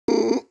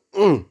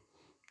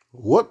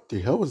What the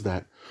hell was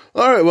that?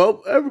 Alright,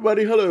 well,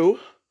 everybody, hello.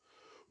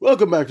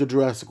 Welcome back to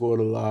Jurassic World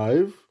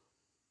Alive.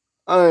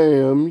 I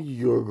am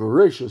your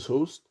gracious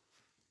host,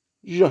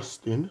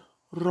 Justin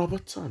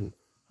Robertson.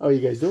 How are you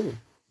guys doing?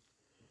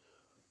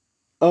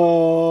 I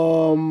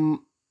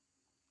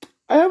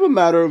have a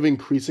matter of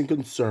increasing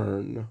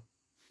concern.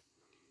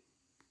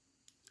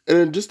 And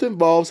it just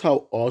involves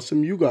how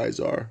awesome you guys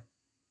are.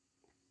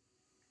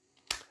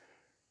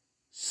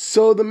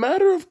 So the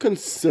matter of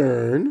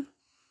concern...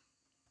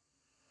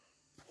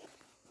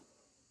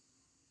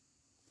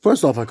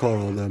 First off, I call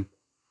on them.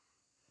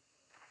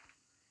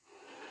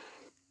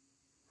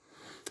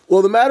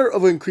 Well, the matter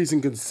of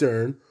increasing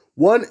concern,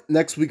 one,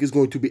 next week is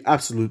going to be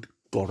absolute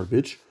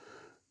garbage.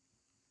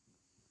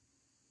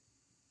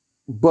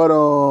 But,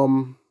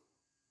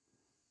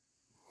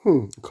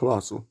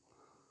 colossal.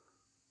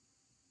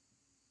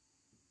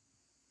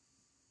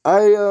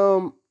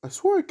 I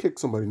swore I kicked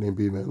somebody named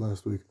B-Man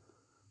last week.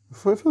 I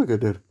feel like I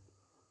did.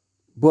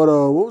 But,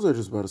 what was I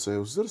just about to say? I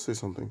was going to say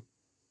something.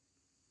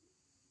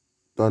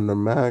 Thunder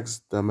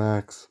Max, the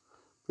Max.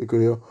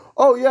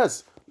 Oh,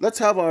 yes. Let's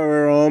have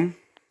our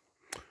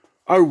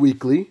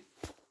weekly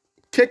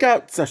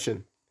kick-out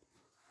session.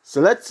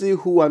 So let's see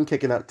who I'm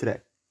kicking out today.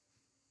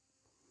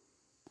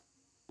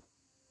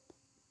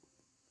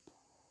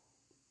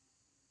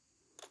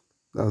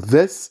 Now,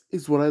 this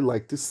is what I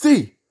like to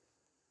see.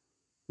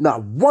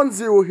 Not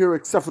 1-0 here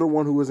except for the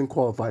one who isn't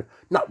qualified.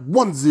 Not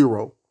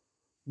 1-0.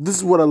 This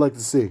is what I like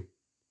to see.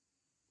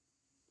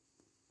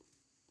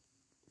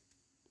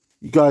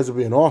 You guys are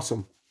being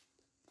awesome.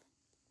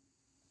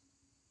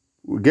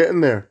 We're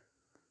getting there.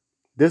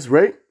 This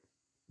rate,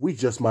 we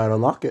just might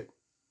unlock it.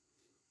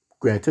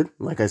 Granted,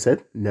 like I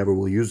said, never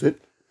will use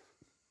it.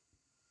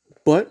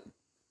 But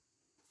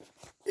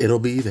it'll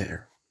be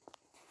there.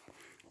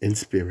 In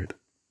spirit.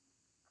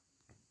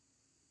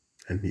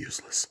 And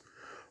useless.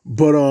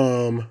 But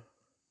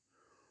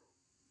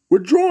we're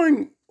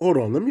drawing. Hold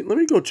on, let me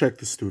go check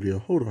the studio.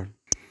 Hold on.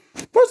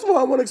 First of all,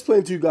 I want to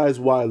explain to you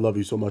guys why I love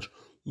you so much.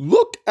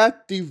 Look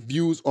at the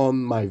views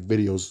on my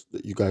videos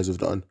that you guys have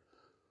done.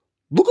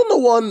 Look at the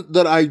one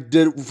that I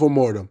did for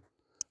Mortem.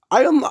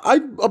 I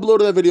uploaded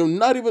that video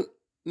not even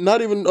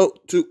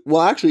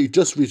well, actually it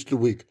just reached a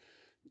week.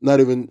 Not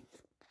even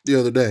the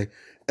other day.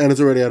 And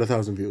it's already at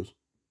 1,000 views.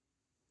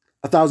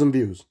 1,000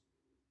 views.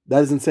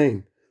 That is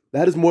insane.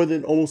 That is more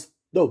than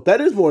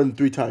that is more than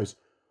 3 times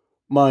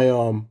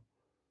my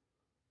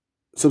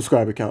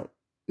subscriber count.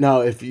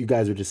 Now, if you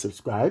guys are just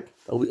subscribed,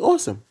 that'll be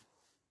awesome.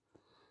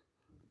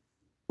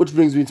 Which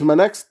brings me to my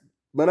next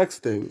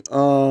thing.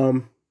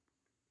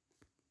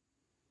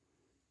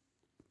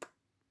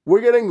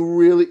 We're getting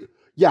really,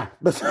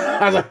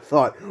 as I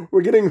thought,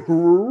 we're getting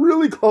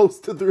really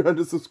close to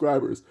 300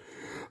 subscribers.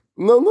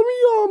 Now let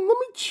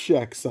me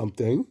check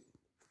something.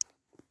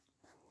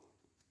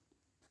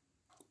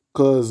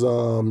 Cause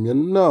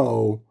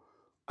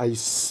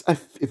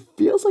it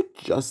feels like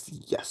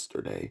just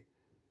yesterday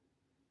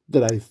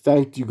that I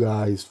thanked you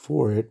guys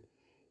for it.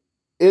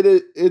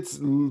 It's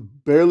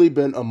barely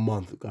been a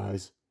month,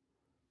 guys.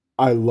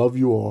 I love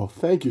you all.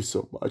 Thank you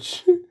so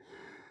much.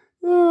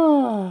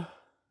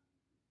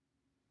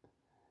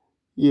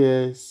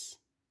 Yes.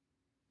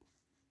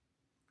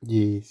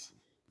 Yes.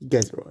 You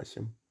guys are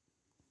awesome.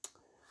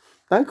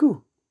 Thank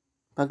you.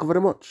 Thank you very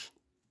much.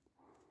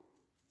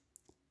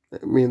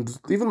 I mean,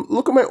 even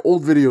look at my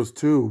old videos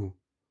too.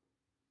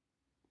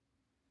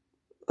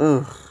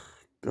 Ugh,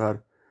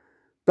 God.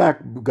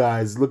 Back,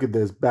 guys, look at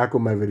this. Back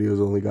when my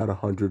videos only got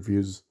 100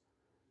 views.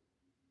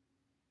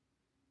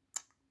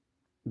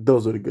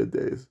 Those are the good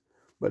days.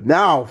 But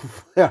now,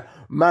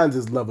 mine's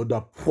is leveled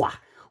up.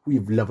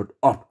 We've leveled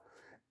up.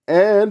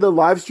 And the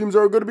live streams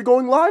are going to be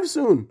going live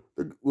soon.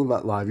 Well,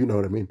 not live, you know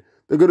what I mean.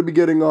 They're going to be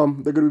getting,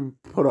 they're going to be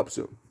put up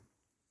soon.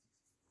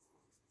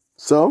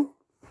 So,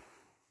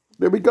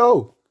 there we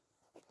go.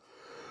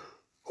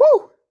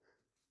 Woo!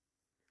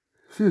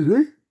 Excuse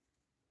me.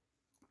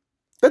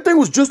 That thing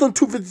was just on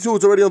 252.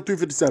 It's already on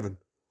 357.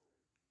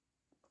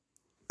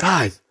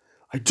 Guys,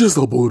 I just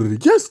uploaded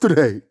it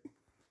yesterday.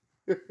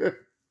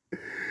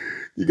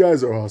 You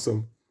guys are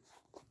awesome.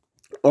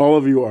 All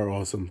of you are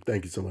awesome.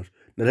 Thank you so much.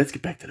 Now let's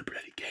get back to the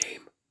bloody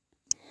game.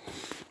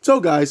 So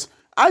guys,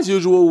 as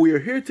usual, we are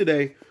here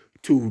today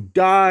to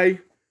die,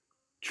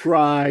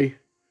 try,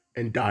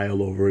 and die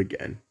all over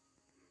again.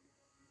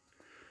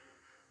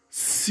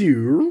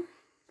 So,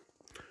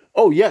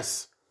 oh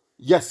yes.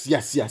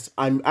 Yes.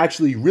 I'm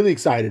actually really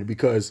excited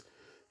because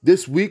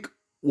this week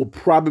will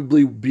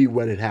probably be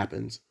when it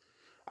happens.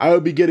 I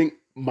will be getting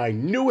my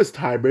newest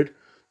hybrid,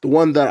 the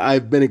one that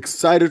I've been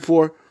excited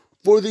for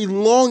the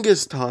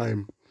longest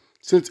time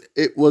since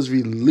it was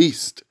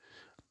released.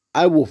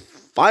 I will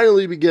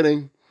finally be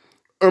getting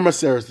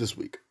Irmaceras this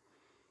week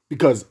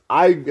because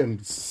I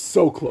am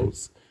so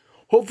close.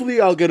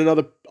 Hopefully I'll get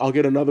another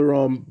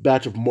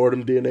batch of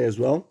Mortem DNA as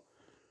well.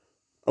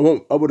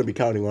 I wouldn't be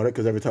counting on it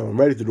because every time I'm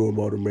ready to do a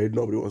Mortem raid,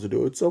 nobody wants to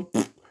do it. So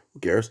who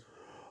cares?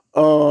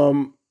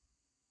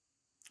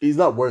 He's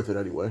not worth it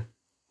anyway.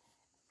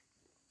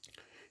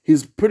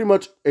 He's pretty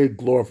much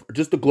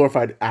just a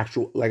glorified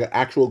like an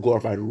actual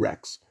glorified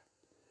Rex.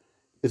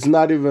 It's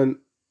not even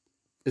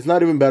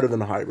better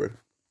than a hybrid.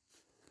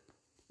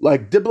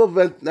 Like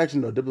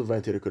actually no,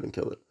 Diploventator couldn't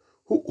kill it.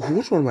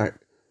 Which one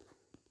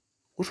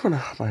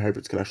of my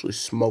hybrids can actually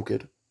smoke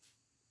it?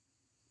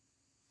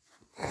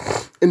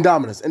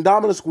 Indominus.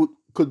 Indominus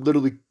could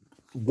literally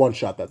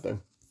one-shot that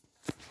thing.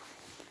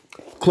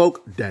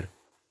 Cloak, dead.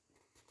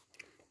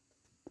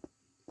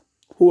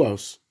 Who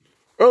else?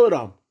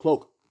 Earlodom,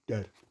 Cloak,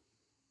 dead.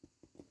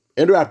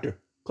 Indoraptor,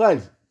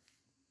 cleanse.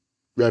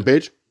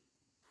 Rampage,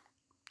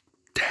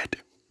 dead.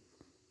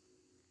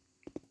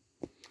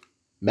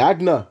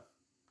 Magna,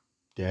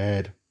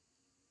 dead.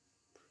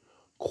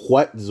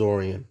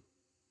 Quetzorian,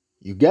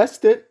 you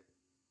guessed it,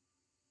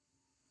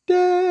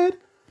 dead.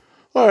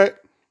 All right,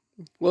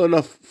 well,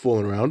 enough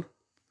fooling around.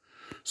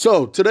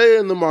 So, today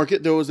in the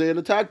market, there was an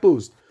attack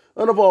boost.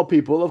 And of all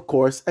people, of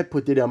course, I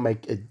put it on my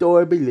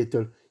adorable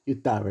little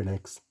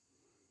Utarenex.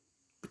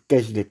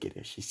 Because look at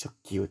her, she's so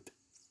cute.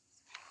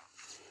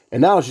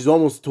 And now she's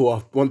almost to a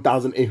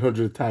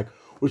 1,800 attack,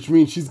 which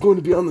means she's going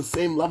to be on the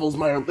same level as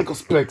my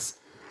Lickle,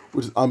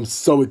 which I'm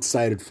so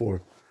excited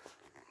for.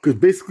 Because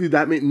basically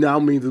that now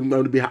means I'm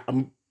going to be...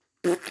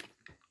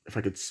 if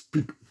I could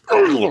speak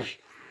English.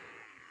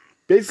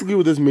 Basically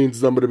what this means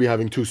is I'm going to be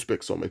having 2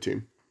 Spix on my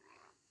team.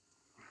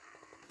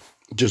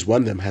 Just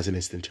one of them has an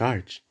instant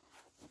charge.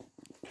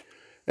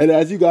 And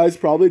as you guys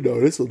probably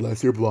noticed,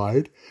 unless you're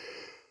blind...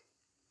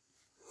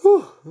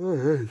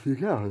 you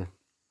can.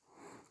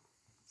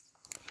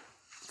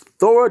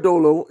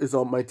 Thoradolo is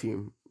on my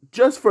team,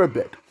 just for a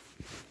bit.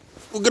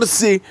 We're gonna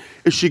see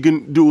if she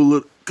can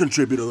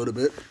contribute a little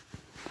bit,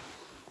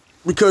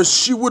 because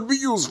she would be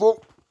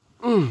useful,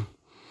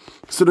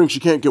 considering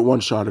she can't get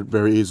one-shotted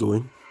very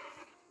easily.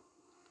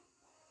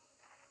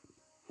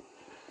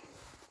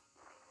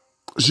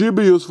 She'd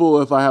be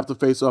useful if I have to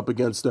face up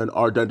against an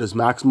Ardentis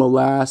Maxima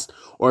last,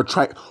 or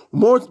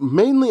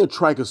mainly a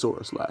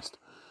Trichosaurus last.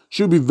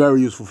 She would be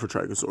very useful for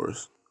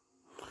Trichosaurus.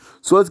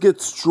 So let's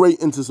get straight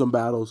into some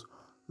battles.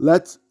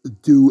 Let's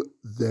do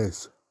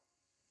this.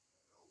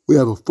 We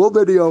have a full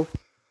video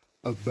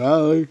of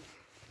Valley.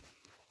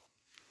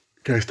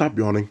 Can I stop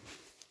yawning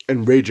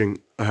and raging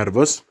ahead of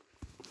us?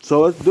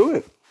 So let's do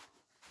it.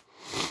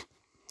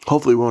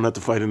 Hopefully we won't have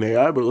to fight an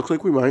AI, but it looks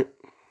like we might.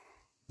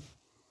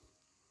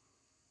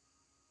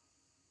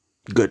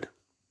 Good.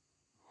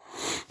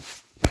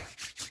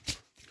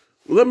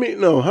 Let me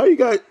know how you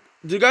guys...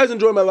 Did you guys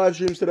enjoy my live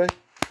streams today?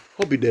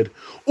 Hope you did.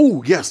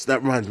 Oh, yes,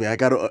 that reminds me. I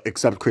gotta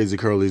accept Crazy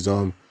Curly's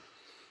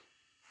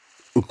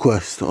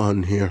request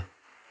on here.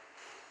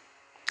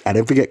 I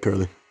didn't forget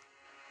Curly.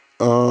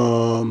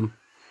 So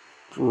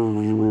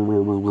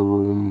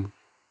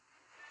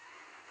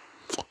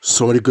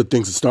many good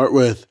things to start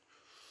with.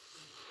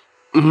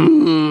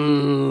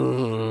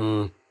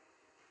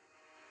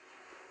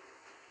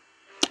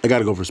 I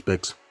gotta go for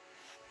Spix.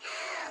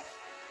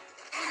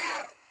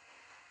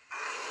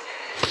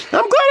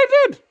 I'm glad I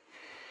did.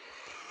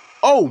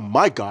 Oh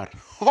my god.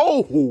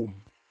 Oh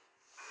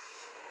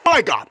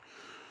my god.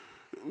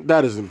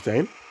 That is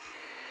insane.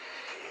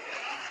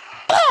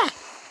 Ah!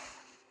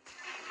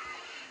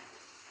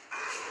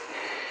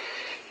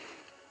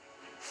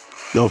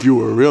 No, if you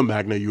were a real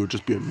Magna, you would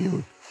just be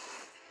immune.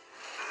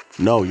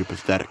 No, you're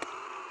pathetic.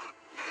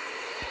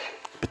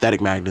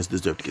 Pathetic Magnus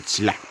deserve to get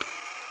slapped.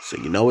 So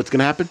you know what's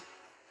gonna happen?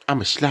 I'm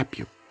gonna slap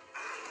you.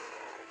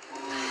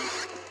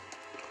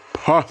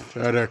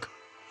 Pathetic.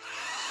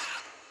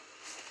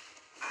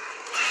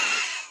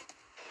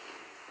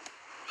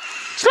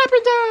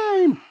 Slapping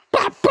time!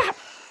 Bop, bop,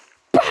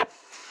 bop.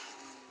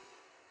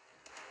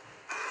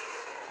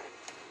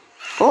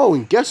 Oh,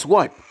 and guess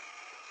what?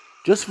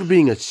 Just for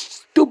being a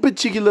stupid,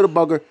 cheeky little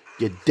bugger,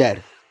 you're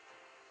dead.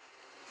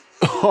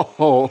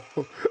 Oh,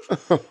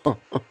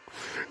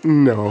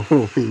 no,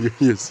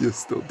 you're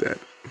still dead.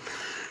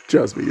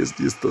 Trust me,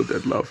 you're still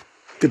dead, love.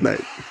 Good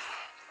night.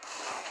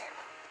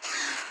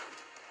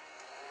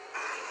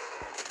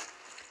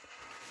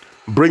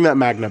 Bring that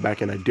Magna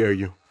back in, I dare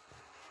you.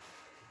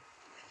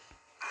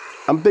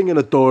 I'm thinking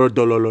of Thor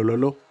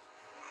Dolololo.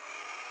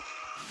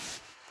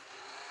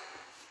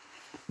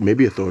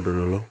 Maybe a Thor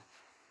Dololo.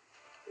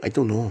 I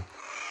don't know.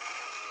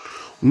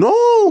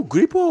 No,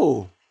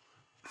 Grippo.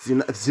 See,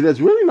 that's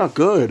really not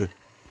good.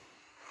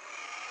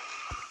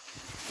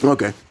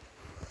 Okay.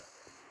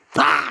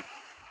 Ah!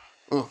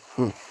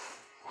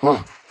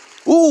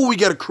 Ooh, we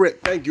get a crit.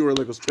 Thank you,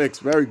 Relico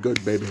Spix. Very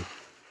good, baby.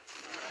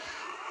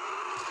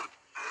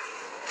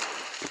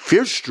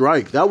 Fierce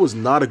Strike. That was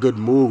not a good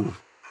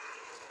move.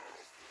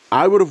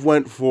 I would have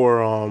went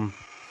for,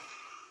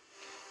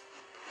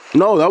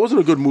 No, that wasn't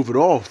a good move at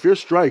all.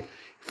 Fierce Strike.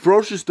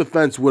 Ferocious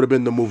Defense would have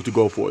been the move to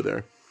go for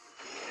there.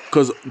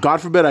 Because,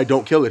 God forbid, I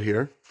don't kill it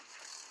here.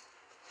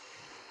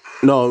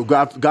 No,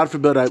 God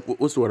forbid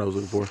what's the word I was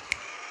looking for?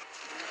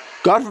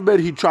 God forbid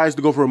he tries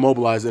to go for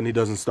Immobilize and he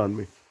doesn't stun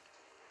me.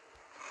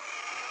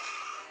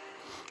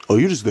 Oh,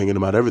 you're just thinking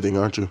about everything,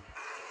 aren't you?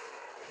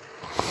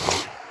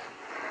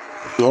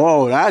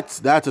 Oh, that's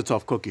a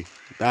tough cookie.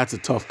 That's a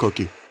tough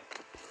cookie.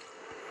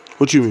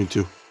 What you mean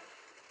to?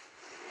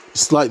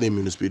 Slightly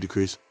immune to speed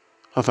decrease.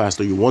 How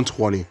fast are you?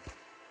 120.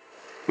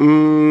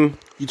 You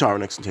tower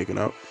next and taken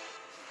out.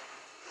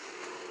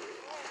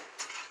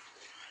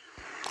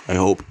 I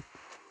hope.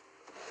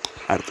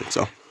 I don't think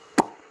so.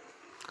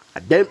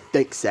 I don't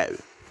think so.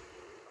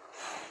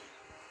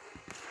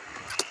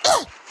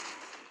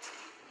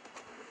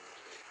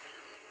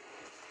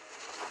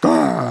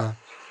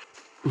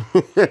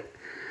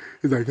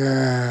 He's like,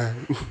 ah.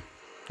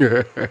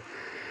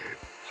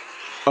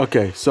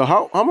 Okay, so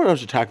how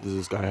much attack does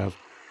this guy have?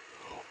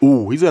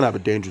 Ooh, he's gonna have a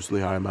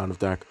dangerously high amount of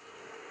attack.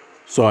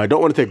 So I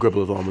don't want to take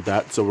Grippleth on with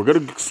that. So we're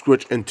gonna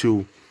switch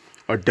into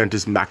our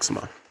Dentist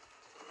Maxima.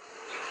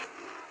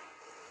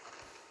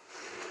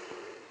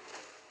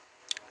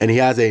 And he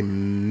has a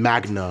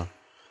Magna.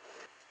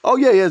 Oh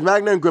yeah, he has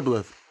Magna and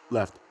Grippleth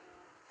left.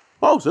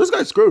 Oh, so this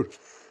guy's screwed.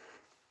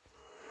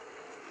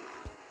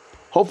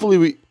 Hopefully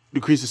we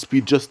decrease his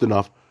speed just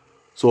enough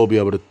so we'll be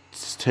able to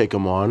take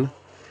him on.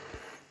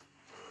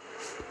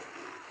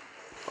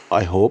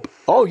 I hope.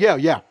 Oh,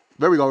 yeah.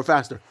 There we go. We're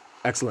faster.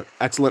 Excellent.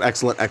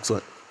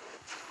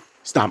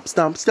 Stomp.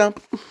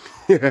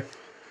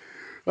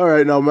 All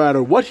right, no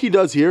matter what he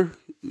does here,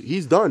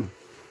 he's done.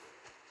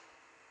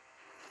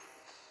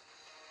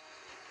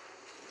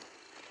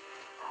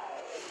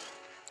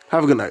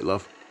 Have a good night,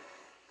 love.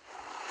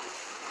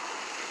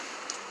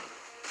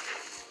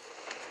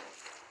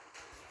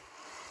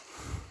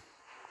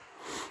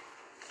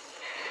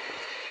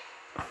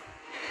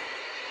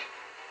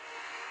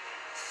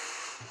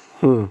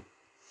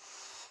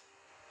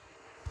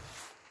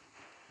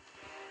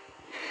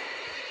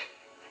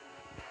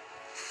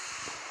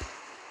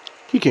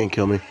 He can't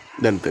kill me.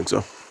 Didn't think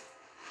so.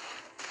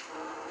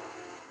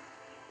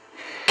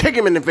 Kick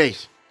him in the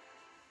face.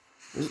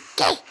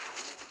 Go.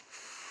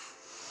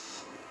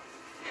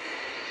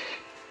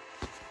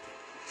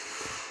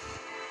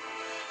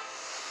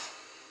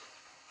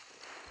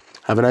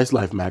 Have a nice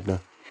life,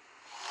 Magna.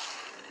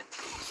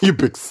 You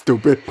big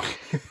stupid.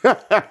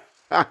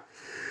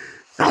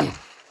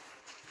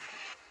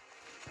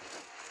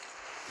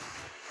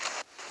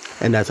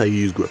 And that's how you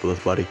use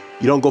Grippleth, buddy.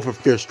 You don't go for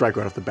Fierce Strike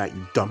right off the bat,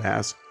 you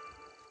dumbass.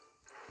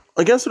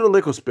 Against the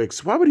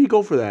Licospix, why would he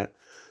go for that?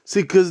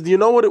 See, because you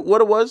know what it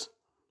was?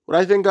 What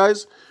I think,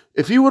 guys?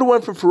 If he would have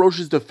went for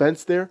Ferocious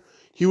Defense there,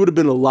 he would have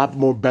been a lot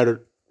more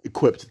better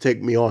equipped to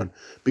take me on.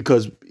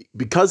 Because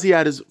he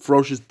had his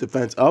Ferocious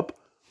Defense up,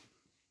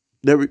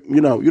 there,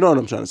 you know what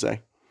I'm trying to say.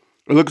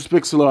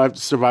 Licospix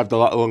survived a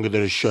lot longer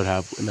than it should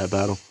have in that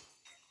battle.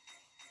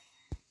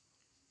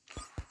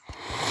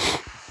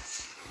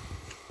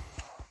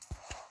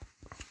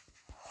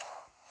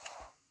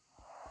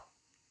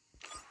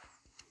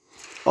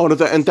 Oh,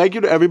 and thank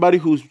you to everybody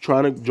who's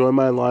trying to join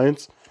my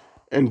alliance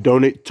and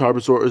donate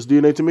Tarbosaurus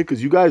DNA to me,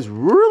 because you guys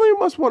really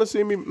must want to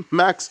see me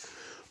max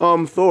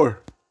Thor.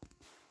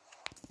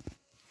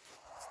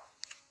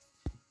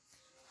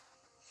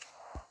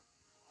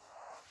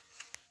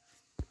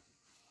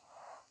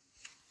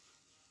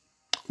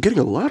 Getting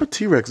a lot of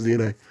T-Rex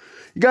DNA.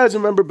 You guys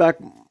remember back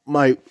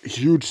my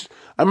huge...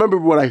 I remember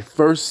when I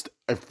first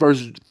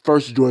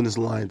joined this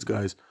alliance,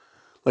 guys.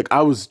 Like,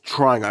 I was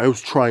trying. I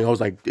was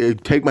like,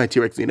 take my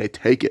T-Rex DNA,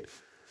 take it.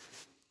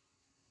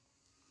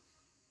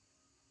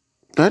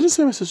 Did I just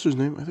say my sister's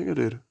name? I think I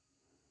did.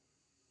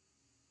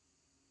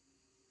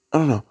 I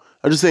don't know.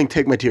 I'm just saying,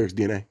 take my T-Rex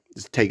DNA.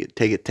 Just take it.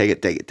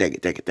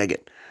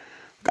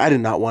 I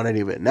did not want any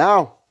of it.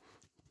 Now,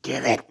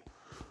 give it.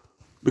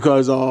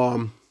 Because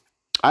I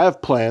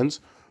have plans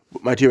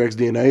with my T-Rex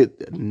DNA.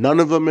 None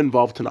of them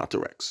involve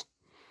Tenatorex.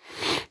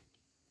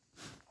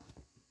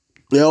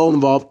 They all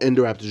involve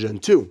Indoraptor Gen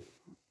 2.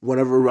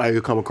 Whenever I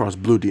come across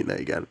blue DNA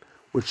again,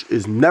 which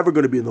is never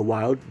going to be in the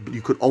wild, but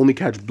you could only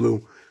catch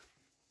blue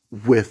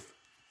with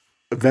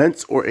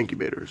events or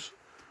incubators.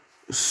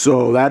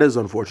 So that is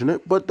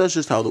unfortunate, but that's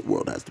just how the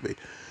world has to be.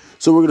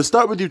 So we're going to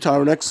start with you,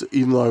 Tyrannex,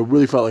 even though I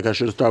really felt like I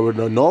should have started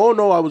with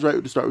no, I was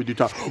right to start with you,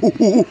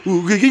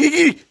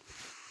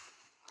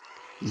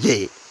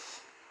 Yeah.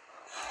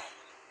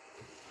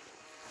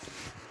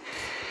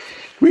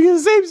 We get the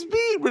same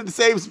speed. We're the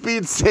same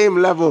speed, same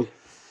level.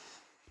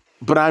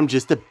 But I'm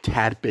just a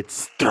tad bit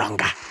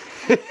stronger.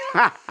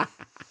 That's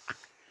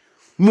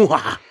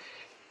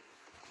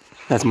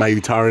my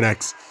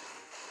Tyrannex.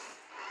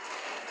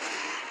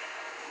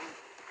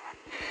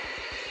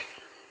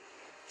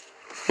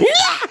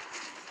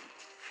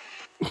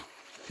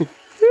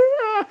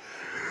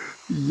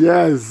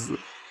 Yes.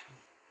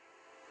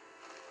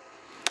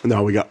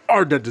 Now we got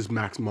our Dentist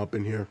Maxima up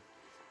in here.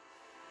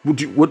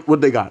 What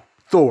they got?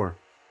 Thor.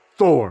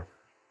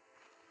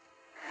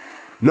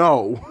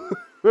 No.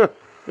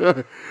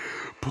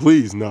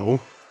 Please, no.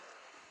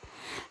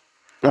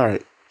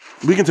 Alright.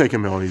 We can take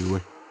him on easily.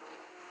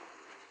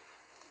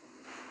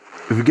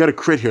 If we get a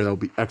crit here, that would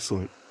be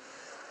excellent.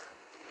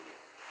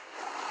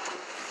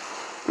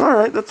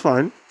 Alright, that's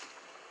fine.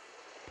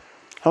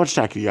 How much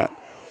attack you got?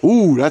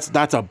 Ooh,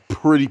 that's a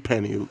pretty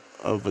penny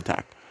of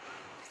attack.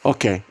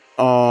 Okay.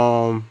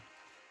 I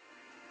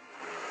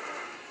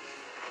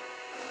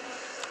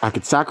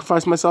could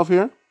sacrifice myself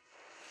here.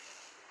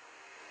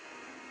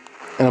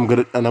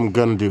 And I'm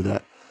gonna do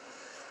that.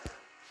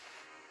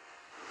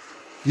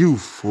 You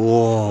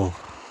fool.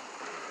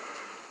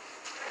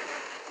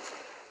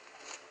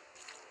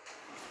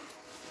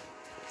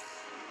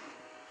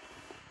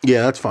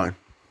 Yeah, that's fine.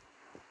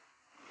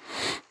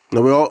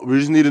 No, we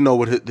just need to know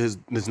what his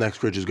next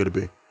creature is gonna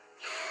be.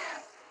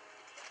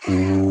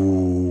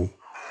 Ooh.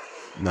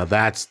 Now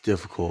that's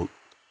difficult.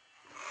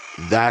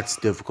 That's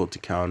difficult to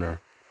counter.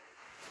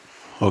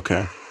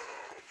 Okay.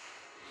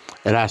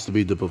 It has to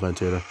be Dipple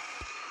Ventilator.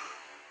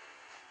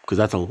 Because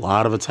that's a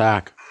lot of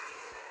attack.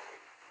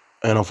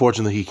 And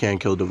unfortunately, he can't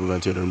kill Dipple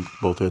Ventilator in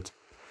both hits.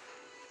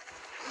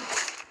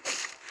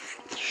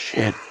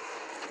 Shit.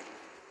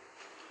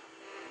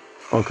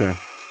 Okay.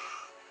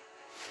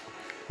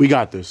 We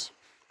got this.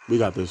 We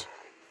got this.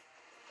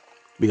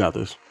 We got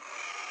this.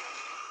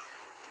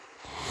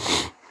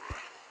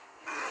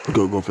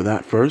 Go for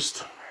that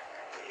first.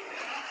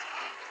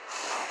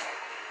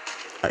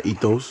 I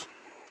eat those.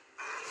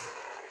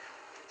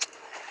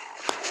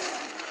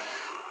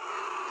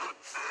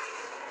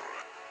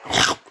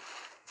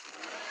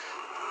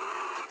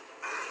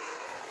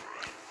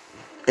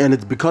 And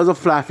it's because of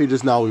Flaffy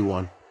just now we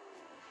won.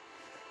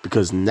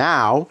 Because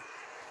now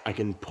I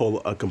can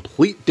pull a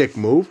complete dick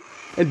move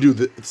and do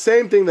the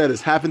same thing that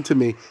has happened to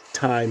me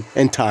time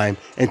and time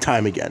and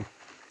time again.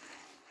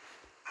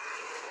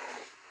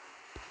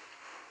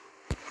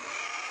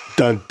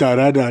 Dun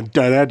dun dun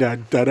dun dun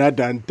dun dun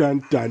dun dun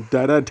dun dun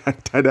dun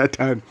dun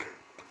dun.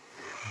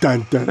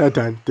 Dun dun dun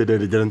dun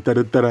dun dun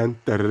dun dun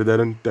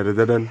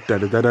dun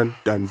dun dun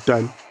dun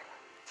dun.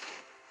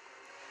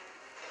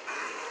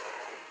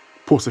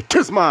 Supposed to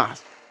kiss my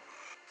ass.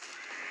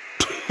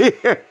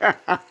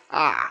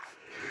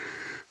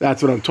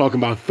 That's what I'm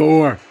talking about,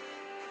 Thor.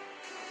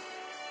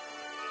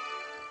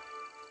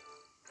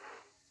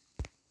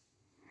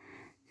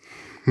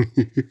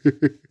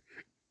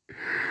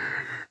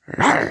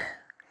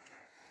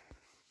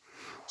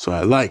 So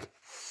I like.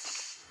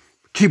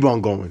 Keep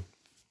on going.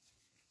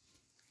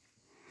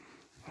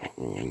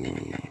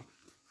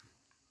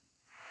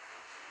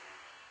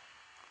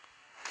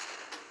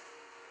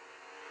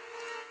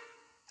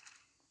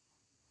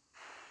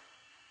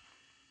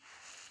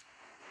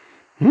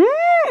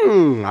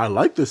 I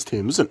like this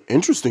team. This is an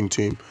interesting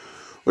team.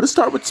 Let's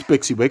start with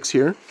Spixie Wix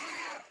here.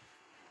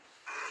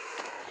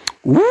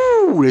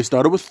 Woo! They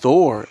started with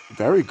Thor.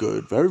 Very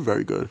good. Very,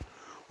 very good.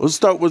 Let's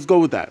go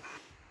with that.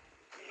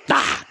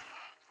 Ah!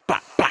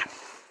 Bop, bop,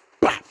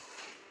 bop.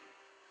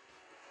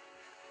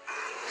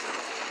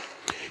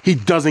 He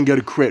doesn't get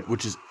a crit,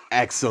 which is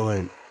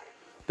excellent.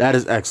 That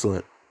is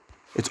excellent.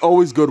 It's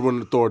always good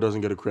when Thor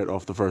doesn't get a crit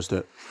off the first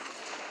hit.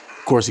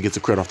 Of course, he gets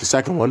a crit off the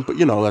second one, but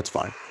you know, that's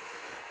fine.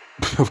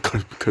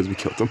 Because we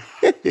killed him.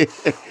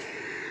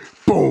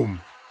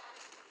 Boom.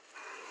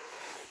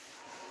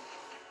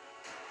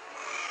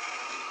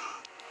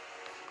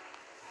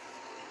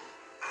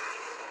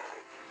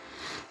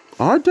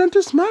 Our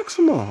Dentist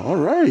Maxima. All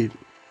right.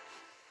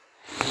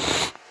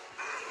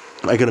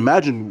 I can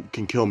imagine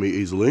can kill me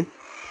easily.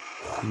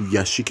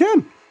 Yes, she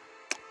can.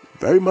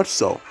 Very much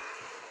so.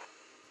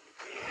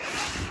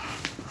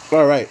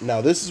 All right.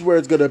 Now, this is where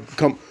it's going to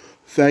come.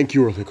 Thank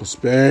you, Orlico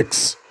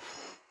Specs.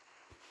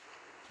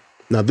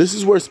 Now, this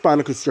is where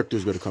Spinal Constrictor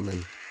is going to come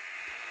in.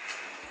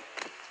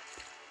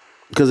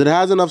 Because it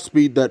has enough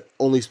speed that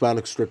only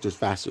Spinal Constrictor is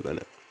faster than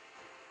it.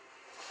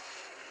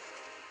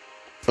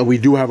 And we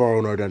do have our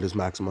own Ardentist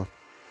Maxima.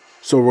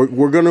 So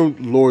we're going to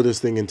lure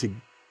this thing into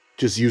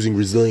just using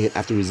Resilient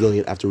after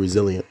Resilient after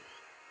Resilient.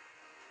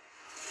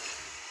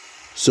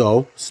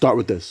 So, start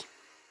with this.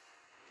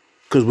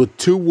 Because with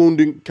 2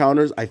 wounding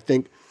counters, I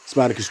think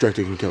Spinal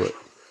Constrictor can kill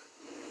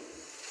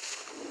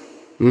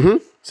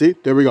it. See?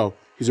 There we go.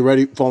 He's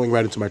already falling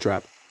right into my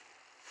trap.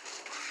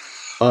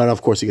 And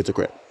of course he gets a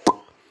crit.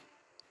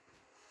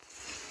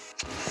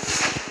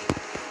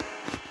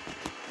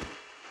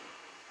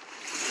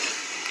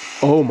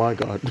 Oh my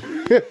god.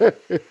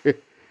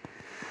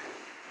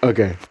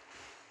 Okay.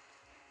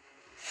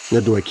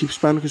 Now do I keep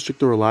Spinal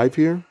Constrictor alive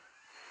here?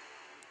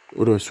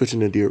 Or do I switch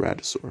into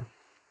Deoradisaur?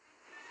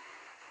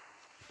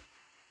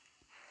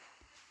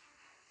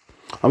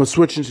 I'm going to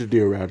switch into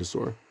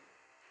Deoradisaur.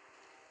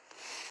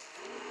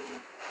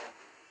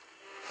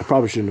 I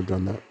probably shouldn't have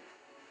done that.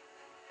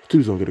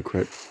 Dudes don't get a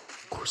crit.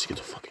 Of course he gets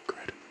a fucking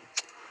crit.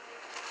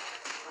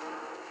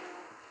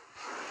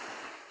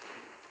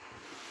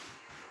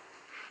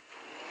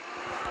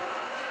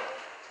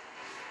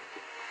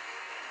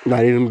 No,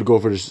 I need him to go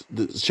for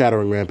the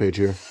Shattering Rampage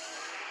here.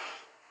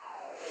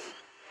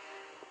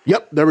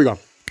 Yep, there we go.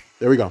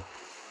 There we go.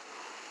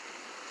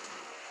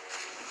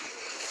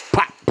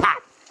 Pop,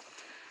 pop.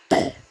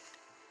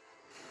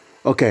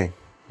 Okay,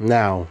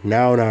 now.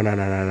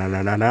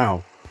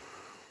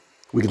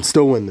 We can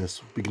still win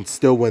this. We can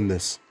still win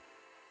this.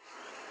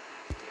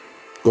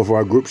 Go for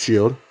our group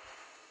shield.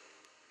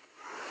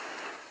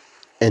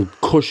 And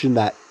cushion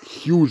that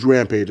huge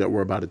rampage that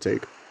we're about to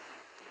take.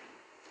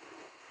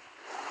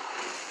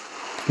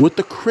 With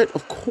the crit,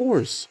 of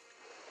course.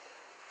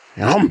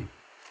 Now,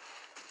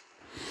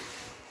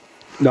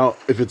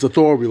 if it's a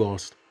Thor, we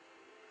lost.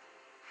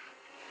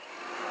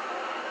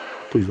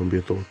 Please don't be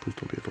a Thor. Please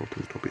don't be a Thor.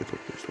 Please don't be a Thor.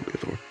 Please don't be a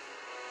Thor. Please don't be a Thor.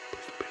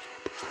 Please don't be a Thor.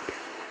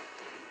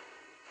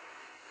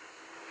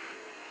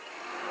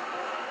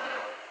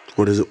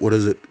 What is it? What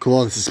is it? Come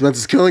on, the suspense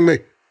is killing me.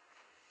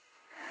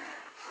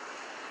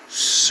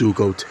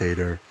 Suko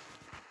Tater.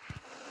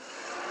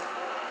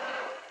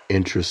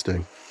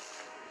 Interesting.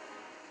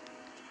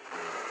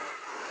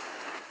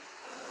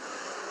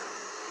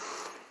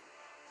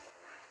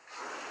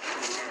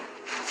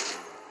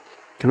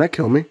 Can that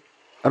kill me?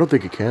 I don't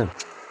think it can.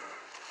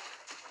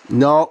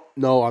 No,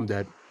 I'm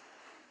dead.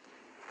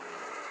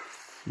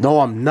 No,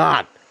 I'm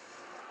not.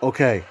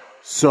 Okay,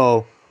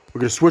 so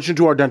we're going to switch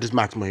into our Dentist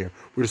Maxima here.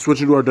 We're going to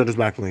switch into our Dentist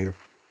Maxima here.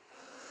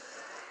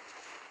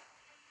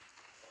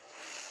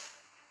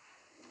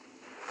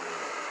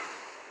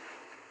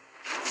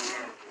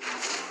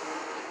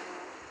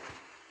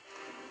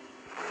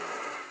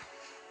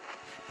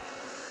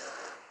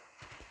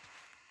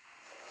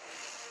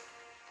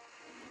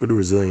 Go to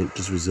Resilient.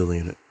 Just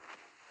Resilient it.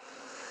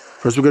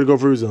 First, we're going to go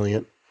for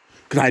Resilient.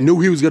 Because I knew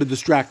he was going to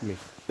distract me.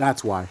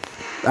 That's why.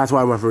 That's why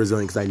I went for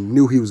Resilient. Because I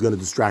knew he was going to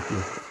distract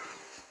me.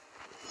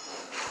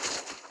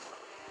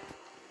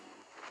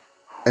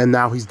 And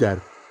now he's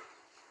dead.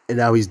 And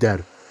now he's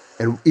dead.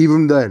 And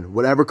even then,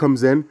 whatever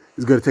comes in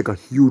is going to take a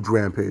huge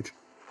rampage.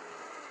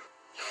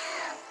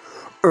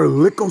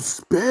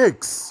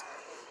 Erlicospix.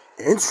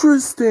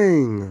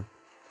 Interesting.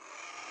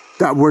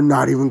 That we're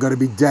not even going to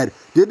be dead.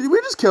 Did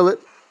we just kill it?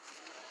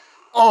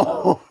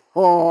 Oh.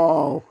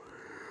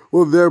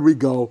 Well, there we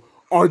go.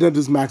 Our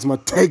Dentist Maxima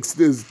takes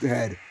this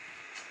head.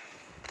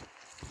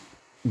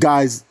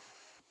 Guys,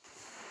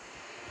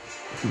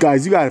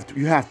 you have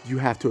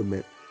to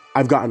admit,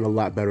 I've gotten a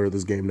lot better at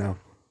this game now.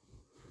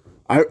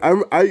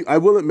 I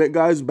will admit,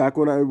 guys, back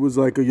when I was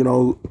like a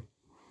little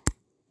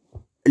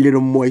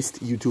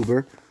moist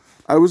YouTuber,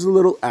 I was a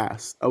little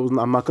ass.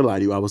 I'm not gonna lie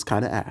to you, I was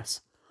kind of ass.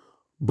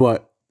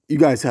 But you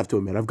guys have to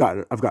admit, I've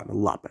gotten a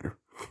lot better.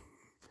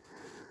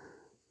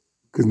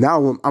 Because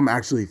now I'm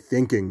actually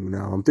thinking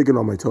now. I'm thinking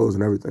on my toes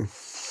and everything.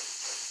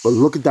 But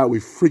look at that. We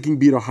freaking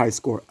beat a high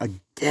score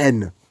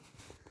again.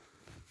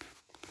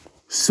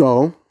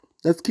 So,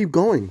 let's keep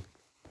going.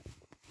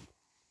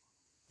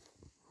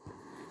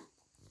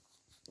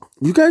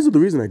 You guys are the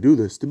reason I do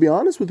this. To be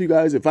honest with you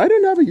guys, if I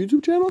didn't have a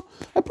YouTube channel,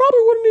 I probably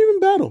wouldn't even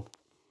battle.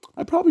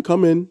 I'd probably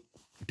come in,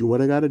 do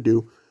what I got to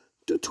do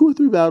 2 or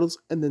 3 battles,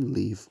 and then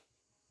leave.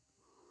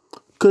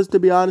 Because to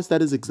be honest,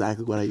 that is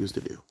exactly what I used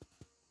to do.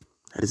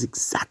 That is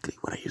exactly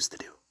what I used to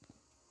do.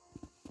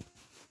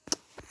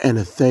 And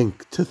to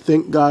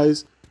think,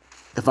 guys,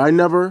 if I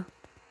never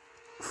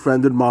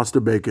friended Monster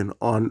Bacon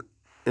on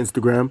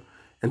Instagram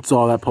and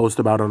saw that post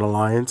about an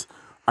alliance,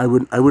 I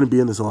wouldn't be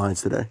in this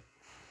alliance today.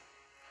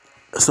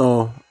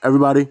 So,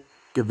 everybody,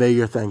 convey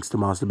your thanks to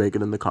Monster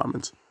Bacon in the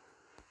comments.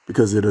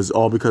 Because it is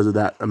all because of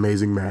that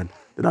amazing man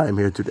that I am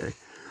here today.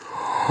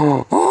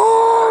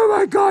 Oh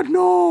my God,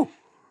 no!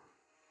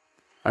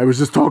 I was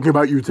just talking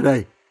about you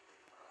today.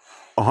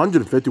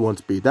 151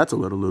 speed. That's a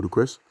little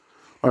ludicrous.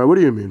 All right, what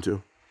are you immune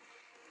to?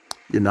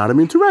 You're not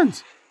immune to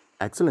Rens.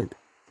 Excellent.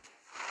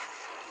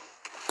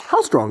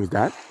 How strong is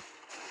that?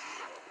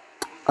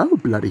 Oh,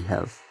 bloody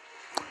hell.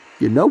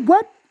 You know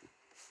what?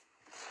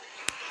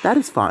 That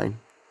is fine.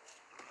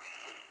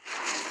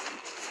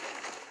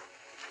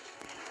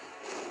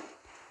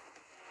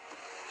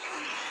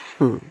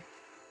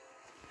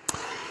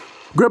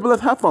 Grippleth,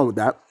 have fun with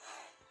that.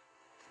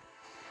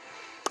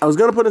 I was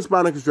going to put in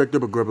Spina Constrictor,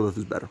 but Grippleth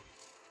is better.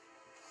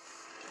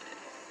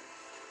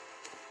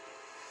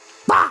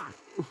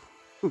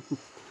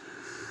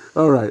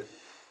 All right.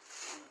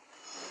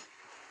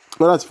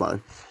 Well, that's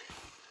fine.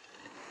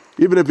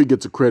 Even if he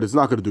gets a crit, it's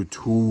not going to do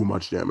too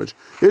much damage.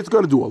 It's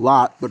going to do a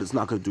lot, but it's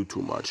not going to do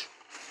too much.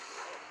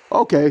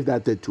 Okay,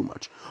 that did too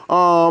much.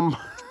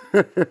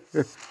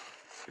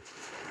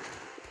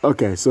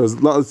 Okay, so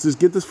let's just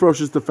get this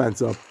Ferocious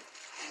Defense up.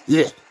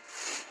 Yeah.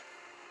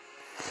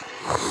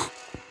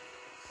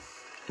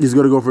 He's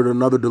going to go for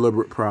another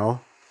Deliberate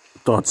Prowl.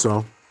 Thought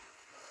so.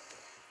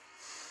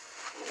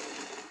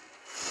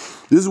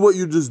 This is what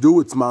you just do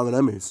with smiling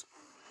enemies.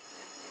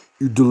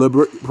 You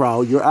deliberate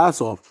prowl your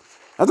ass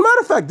off. As a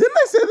matter of fact, didn't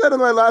I say that in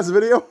my last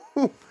video?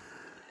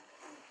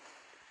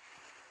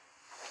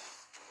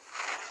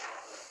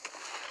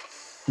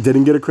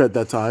 Didn't get a crit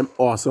that time.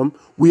 Awesome.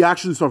 We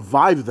actually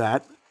survived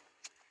that.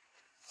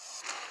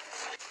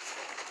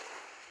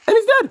 And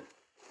he's dead.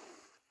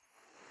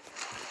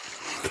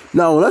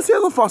 Now, unless he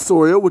has a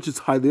Fostoria, which is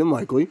highly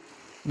unlikely,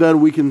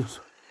 then we can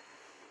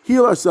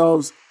heal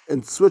ourselves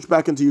and switch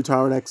back into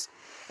Utarenex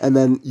and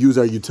then use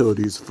our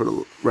utilities for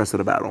the rest of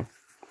the battle.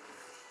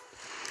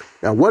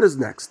 Now, what is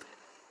next?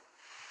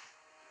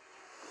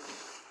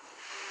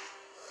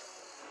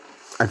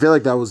 I feel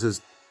like that was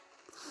his...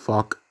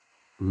 Fuck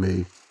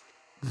me.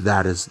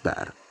 That is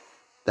bad.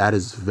 That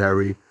is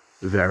very,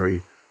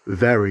 very,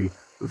 very,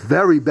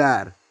 very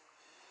bad.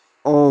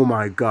 Oh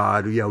my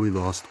God. Yeah, we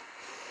lost.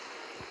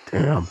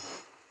 Damn.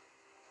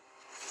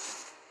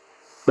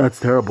 That's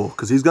terrible,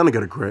 because he's going to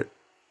get a crit.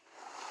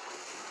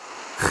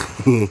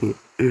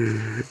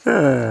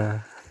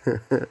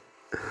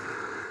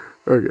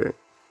 Okay.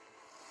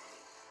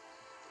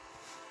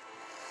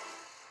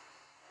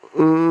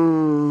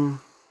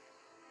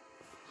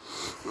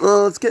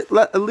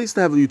 Well, at least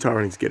have the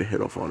Tyranids get a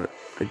hit off on it,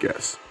 I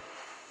guess.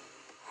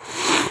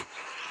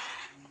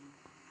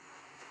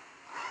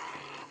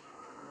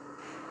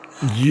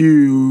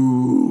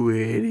 You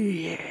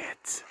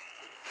idiot.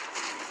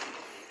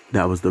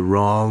 That was the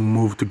wrong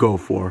move to go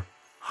for,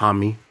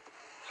 homie.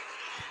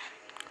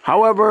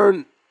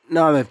 However,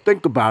 now that I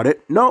think about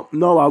it, no,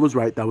 I was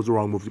right. That was the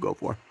wrong move to go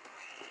for.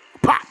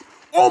 Pop!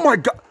 Oh my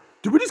god!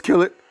 Did we just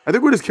kill it? I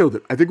think we just killed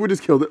it. I think we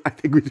just killed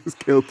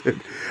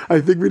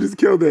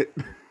it.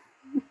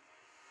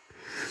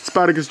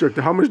 Spider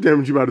Constrictor, how much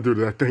damage you about to do to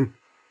that thing?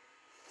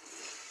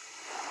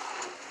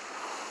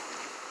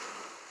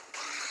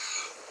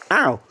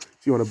 Ow! So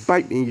you want to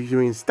bite me? You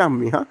mean stump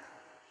me, huh?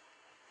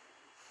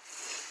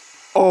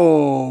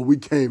 Oh, we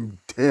came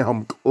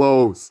damn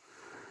close.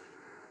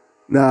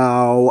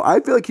 Now,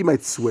 I feel like he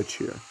might switch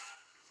here.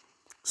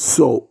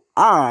 So,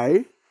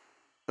 I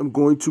am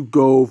going to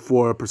go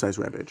for a Precise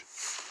Rampage.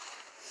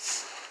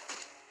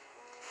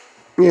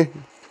 Yeah.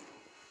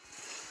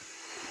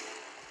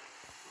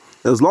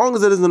 As long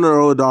as it isn't an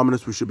early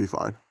dominance, we should be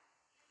fine.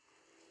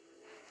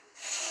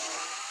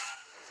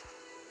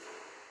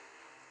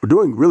 We're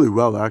doing really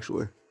well,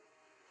 actually.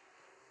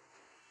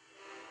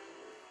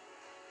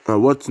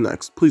 What's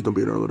next? Please don't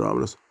be an early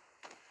dominance.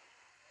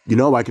 You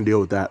know I can deal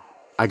with that.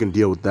 I can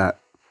deal with that.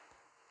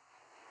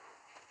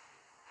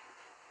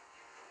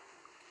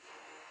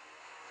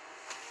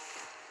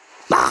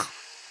 Ah!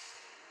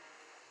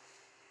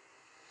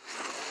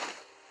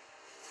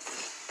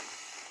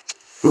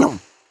 No.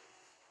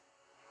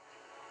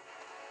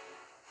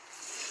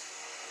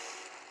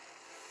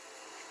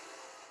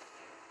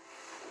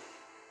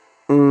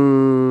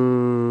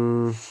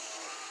 I'm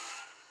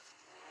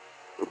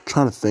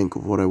trying to think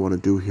of what I want to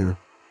do here.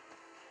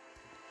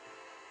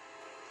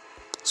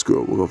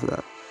 Screw it, we'll go for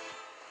that.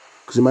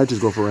 Because he might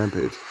just go for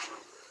Rampage.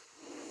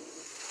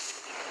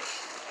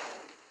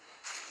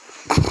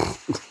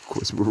 Of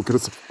course we were going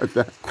to survive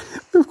that.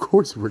 Of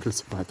course we were going to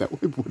survive that. Why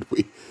would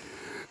we?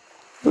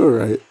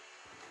 Alright.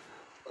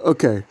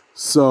 Okay,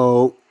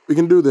 so we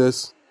can do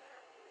this.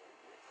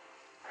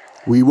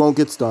 We won't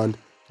get stunned.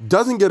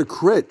 Doesn't get a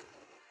crit.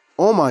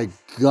 Oh my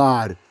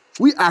god.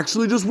 We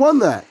actually just won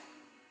that.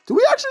 Did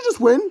we actually just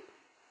win?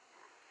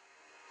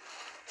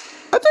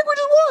 I think we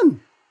just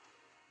won.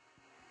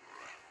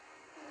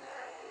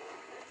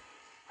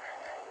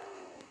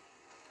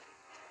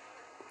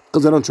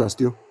 Because I don't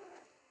trust you.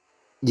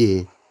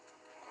 Yeah.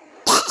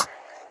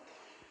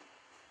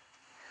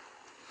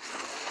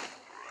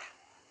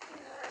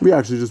 We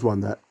actually just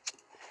won that.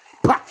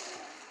 Pah!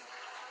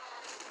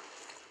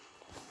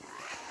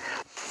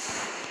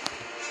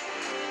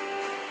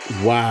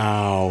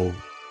 Wow.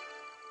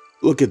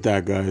 Look at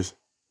that, guys.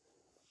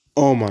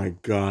 Oh my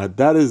god.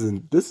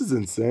 This is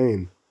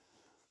insane.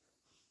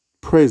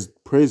 Praise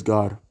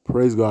God.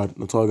 Praise God.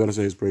 That's all I gotta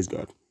say is praise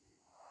God.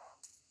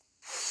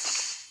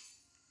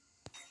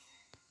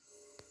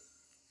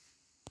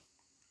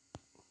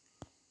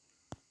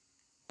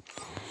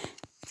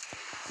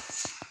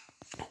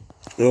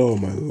 Oh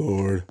my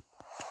lord.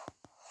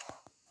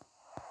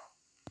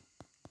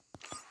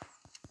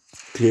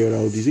 Clear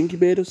out these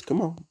incubators.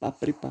 Come on. Pop,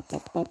 pop,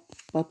 pop, pop,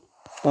 pop,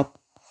 pop,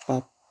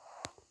 pop.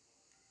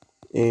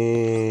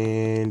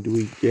 And do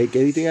we get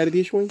anything out of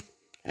this one?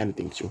 I don't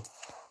think so.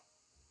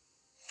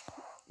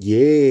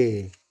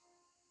 Yeah.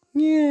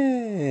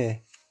 Yeah.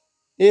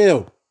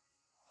 Ew.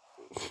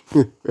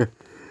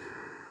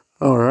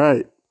 All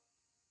right.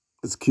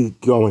 Let's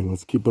keep going.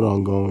 Let's keep it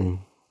on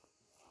going.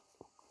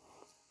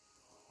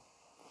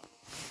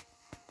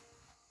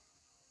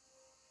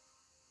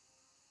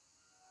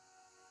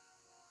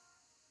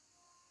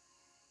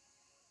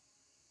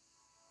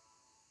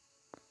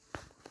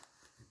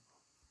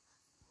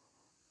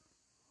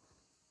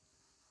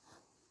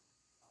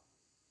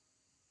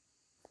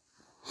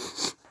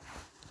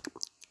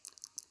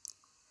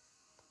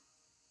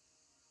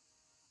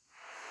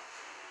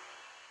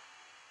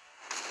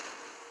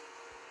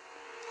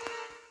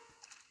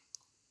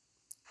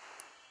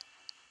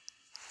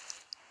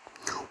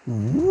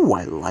 Ooh,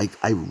 I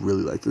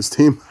really like this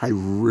team. I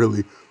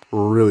really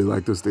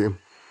like this team.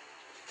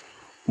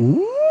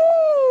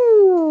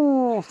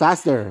 Ooh,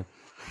 faster.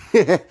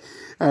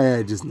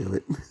 I just knew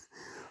it.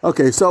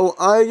 Okay, so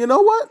you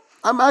know what?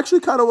 I'm actually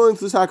kind of willing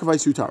to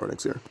sacrifice 2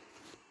 Tyranids here.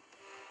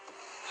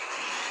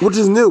 Which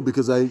is new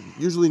because I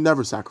usually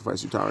never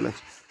sacrifice 2 Tyranids.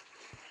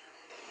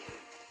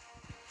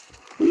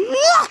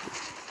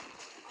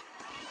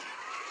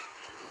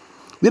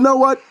 You know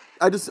what?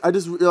 I just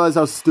realized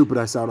how stupid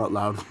I sound out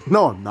loud.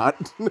 No, I'm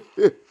not.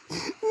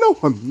 No,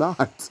 I'm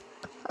not.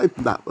 I'm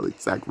not willing to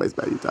sacrifice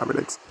my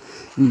Tyranids.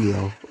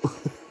 No.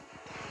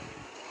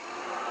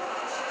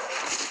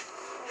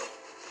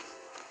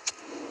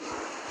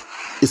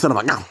 You son of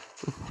a gun.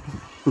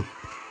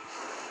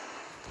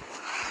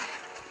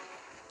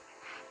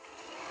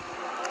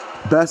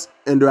 Best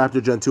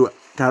Indoraptor Gen 2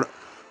 counter.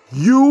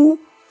 You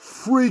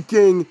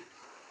freaking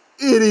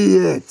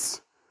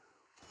idiot.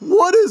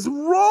 What is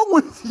wrong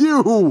with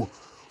you?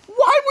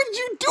 Why would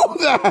you do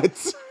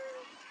that?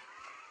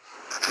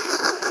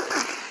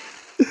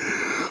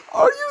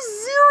 Are you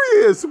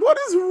serious? What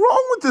is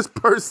wrong with this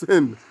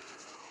person?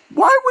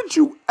 Why would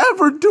you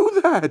ever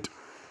do that?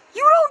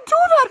 You don't do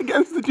that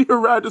against the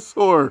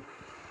Tyrannosaur.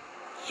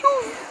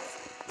 You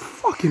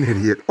fucking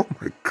idiot. Oh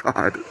my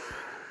God.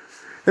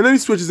 And then he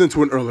switches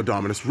into an Earl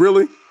Dominus.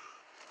 Really?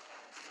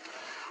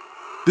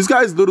 This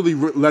guy's literally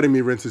letting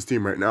me rinse his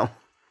team right now.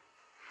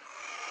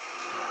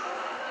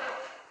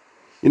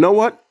 You know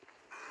what?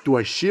 Do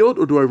I shield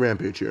or do I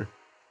rampage here?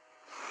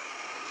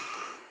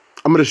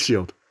 I'm going to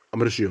shield. I'm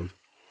going to shield.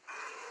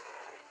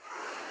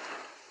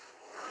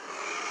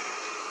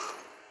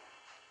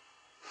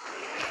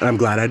 And I'm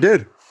glad I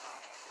did.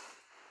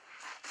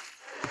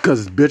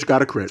 Because this bitch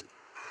got a crit.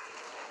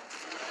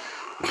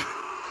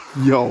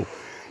 Yo,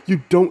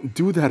 you don't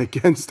do that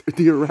against the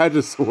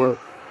Tyrannosaur.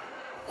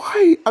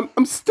 Why?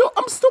 I'm still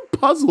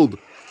puzzled.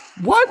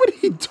 Why would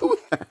he do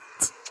that?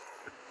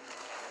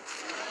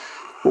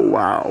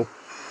 Wow.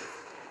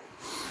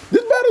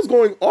 This battle's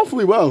going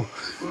awfully well.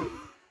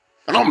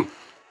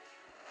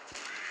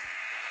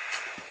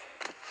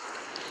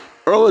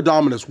 Earl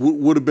Dominus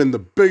would have been the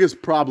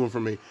biggest problem for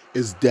me,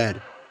 is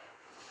dead.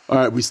 All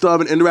right, we still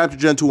have an Indoraptor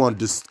Gen 2 on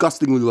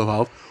disgustingly low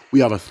health.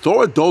 We have a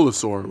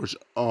Thorodolosaur, which,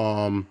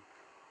 You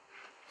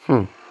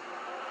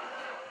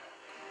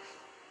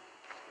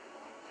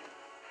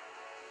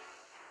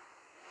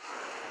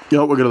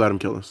know, we're going to let him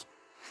kill us.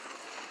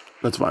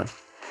 That's fine.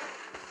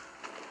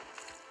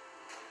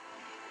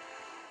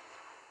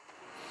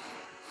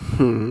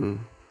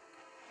 I'm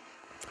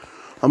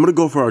going to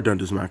go for our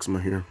Dentus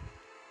Maxima here.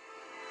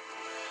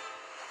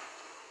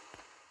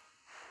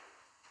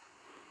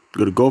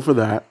 Going to go for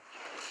that.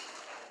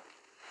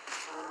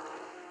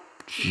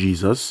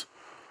 Jesus.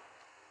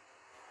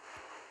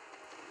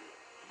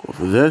 Go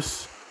for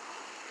this.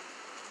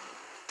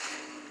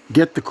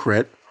 Get the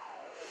crit.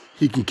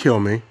 He can kill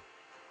me.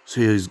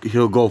 So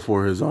he'll go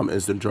for his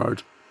instant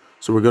charge.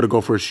 So we're going to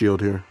go for a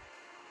shield here.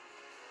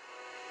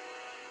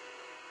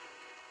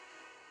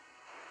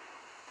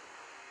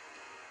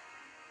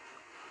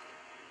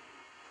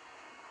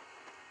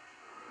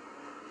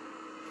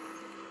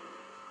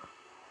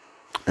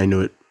 I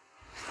knew it.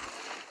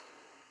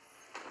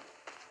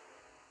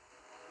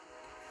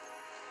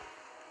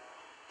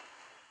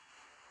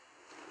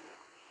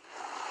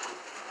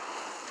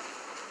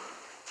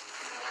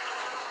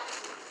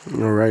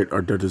 All right,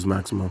 our Dentus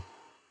Maxima.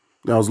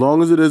 Now, as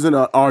long as it isn't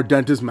our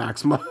Dentus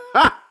Maxima.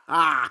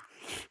 I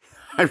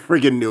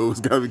freaking knew it was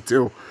coming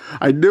too.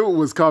 I knew it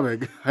was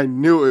coming. I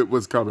knew it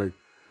was coming.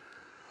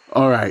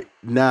 All right,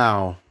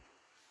 now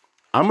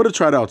I'm going to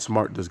try to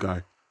outsmart this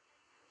guy.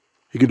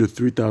 He can do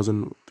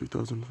 3,000.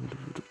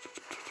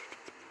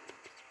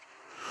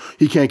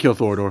 He can't kill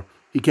Thorodor.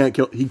 He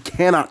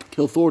cannot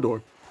kill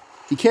Thorodor.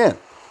 He can't.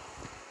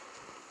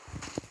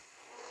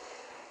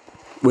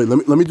 Wait,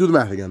 let me do the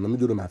math again. Let me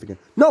do the math again.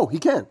 No, he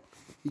can't.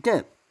 He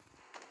can't.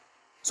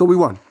 So we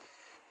won.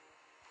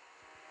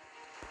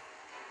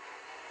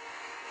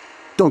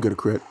 Don't get a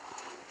crit.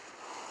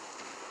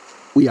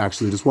 We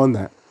actually just won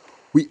that.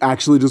 We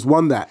actually just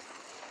won that.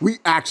 We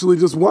actually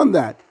just won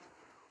that.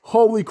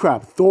 Holy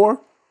crap.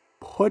 Thor,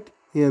 put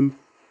him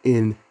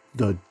in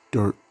the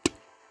dirt.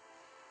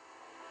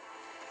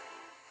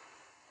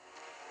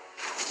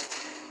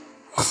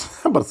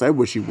 I'm about to say, I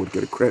wish he would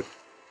get a crit.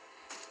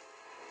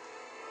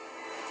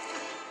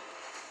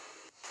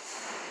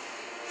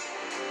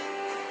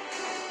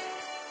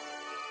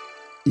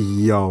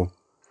 Yo.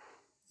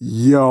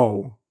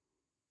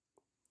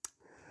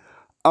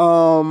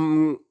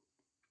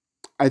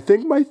 I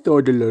think my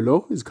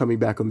Thorodololo is coming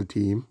back on the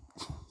team.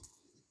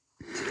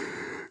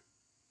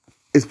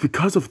 It's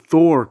because of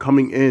Thor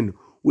coming in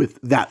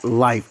with that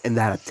life and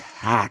that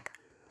attack.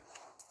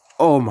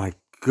 Oh my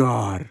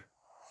God.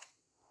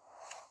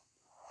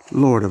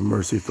 Lord have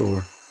mercy,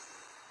 Thor.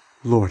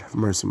 Lord have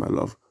mercy, my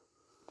love.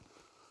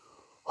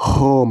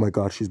 Oh my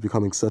God, she's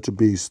becoming such a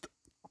beast.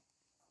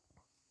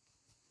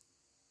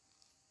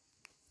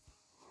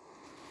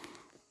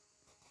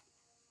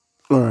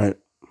 All right,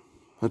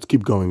 let's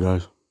keep going,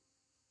 guys.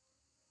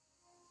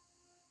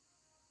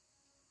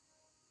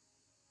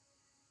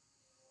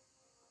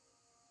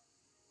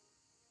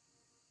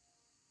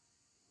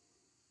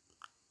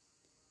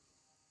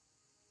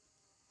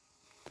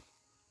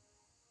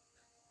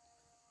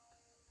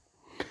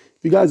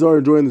 If you guys are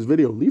enjoying this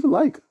video, leave a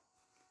like.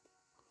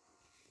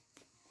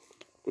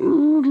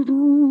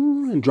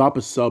 And drop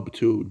a sub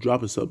too.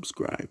 Drop a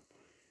subscribe.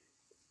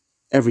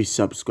 Every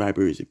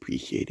subscriber is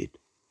appreciated.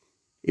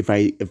 If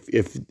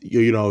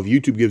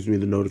YouTube gives me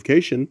the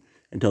notification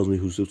and tells me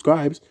who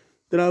subscribes,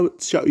 then I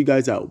would shout you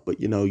guys out.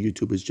 But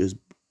YouTube is just a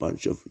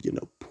bunch of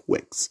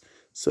pricks,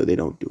 so they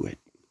don't do it.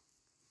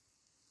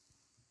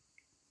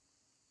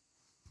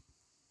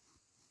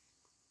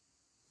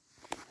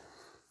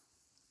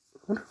 I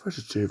wonder if I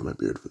should shave my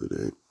beard for the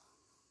day.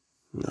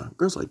 Yeah,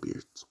 girls like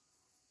beards.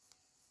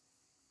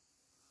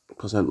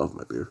 Plus, I love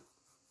my beard.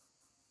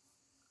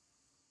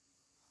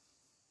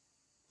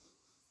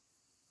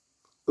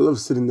 I love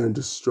sitting there and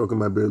just stroking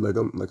my beard like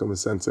I'm a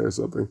sensei or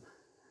something.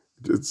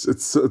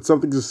 It's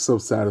something just so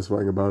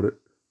satisfying about it.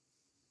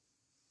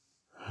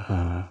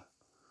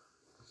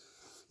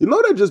 You know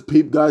what I just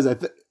peeped, guys? I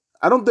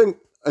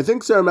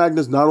think Sarah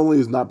Magnus not only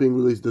is not being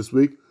released this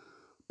week,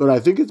 but I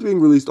think it's being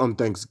released on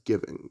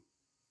Thanksgiving.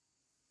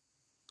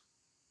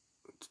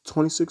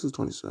 26th or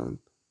 27th.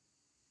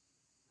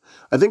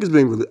 I think it's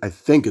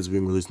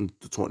being released on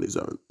the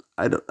 27th.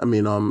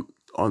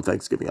 On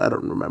Thanksgiving. I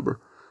don't remember.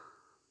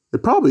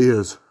 It probably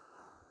is.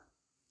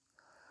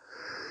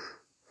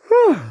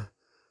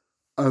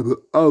 I'm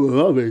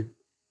loving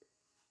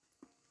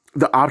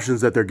the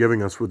options that they're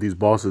giving us with these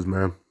bosses,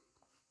 man.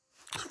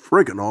 It's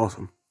freaking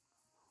awesome.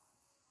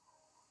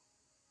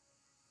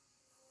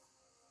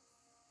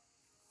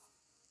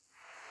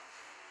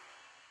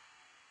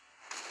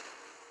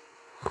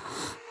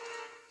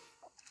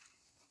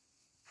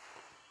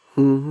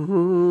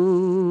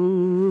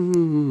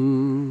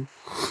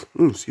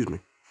 Excuse me.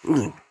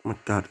 Oh my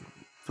God.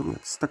 Something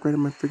got stuck right in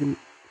my freaking... I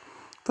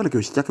felt like it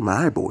was stuck in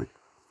my eyeball.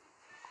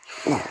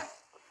 Oh.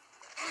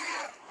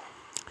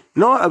 You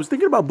know what? I was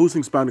thinking about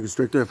boosting Spinal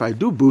Constrictor. If I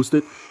do boost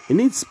it, it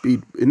needs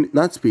speed.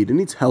 Not speed. It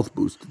needs health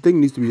boost. The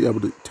thing needs to be able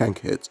to tank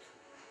hits.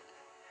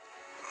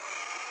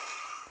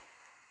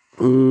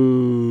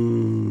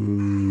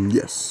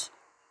 Yes.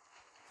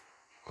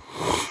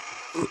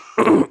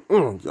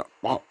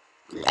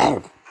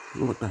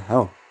 What the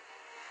hell?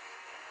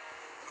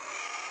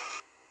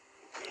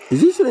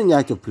 Is he still an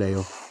active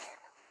player?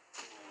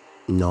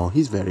 No,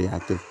 he's very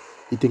active.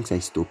 He thinks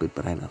I'm stupid,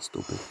 but I'm not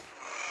stupid.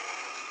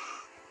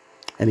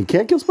 And he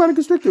can't kill Spinal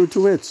Constrictor with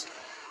 2 hits.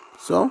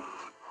 So,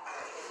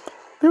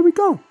 there we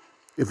go.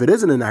 If it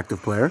isn't an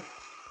active player.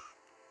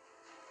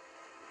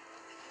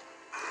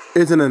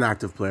 Isn't an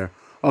active player.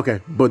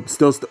 Okay, but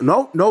still...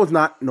 No, it's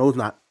not. No, it's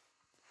not.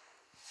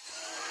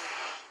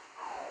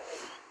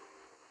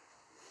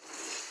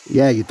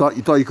 Yeah, you thought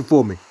you could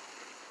fool me.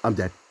 I'm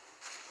dead.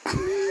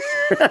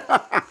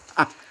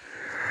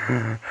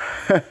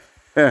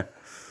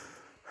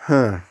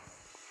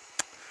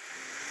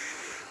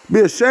 Be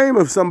a shame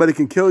if somebody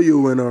can kill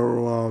you in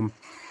a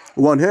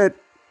one hit.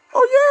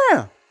 Oh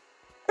yeah,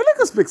 I think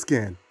a fix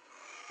can.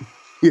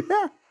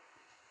 Yeah,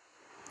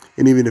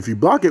 and even if you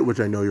block it, which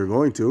I know you're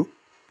going to,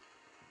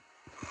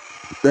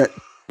 that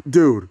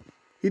dude,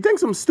 he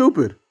thinks I'm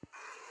stupid.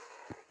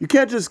 You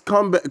can't just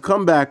come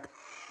back,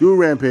 do a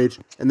rampage,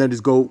 and then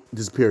just go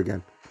disappear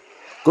again.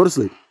 Go to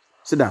sleep.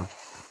 Sit down.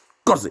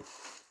 Go to sleep.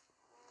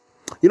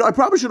 You know, I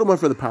probably should have went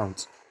for the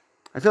pounds.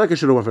 I feel like I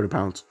should have went for the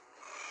pounds.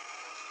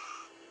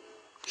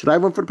 Should I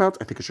have went for the pounds?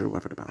 I think I should have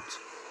went for the pounds.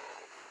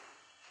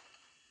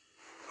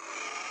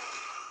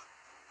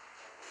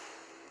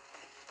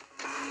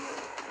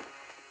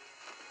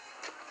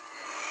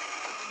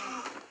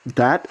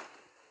 That,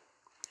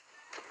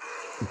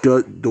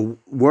 the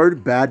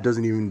word bad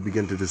doesn't even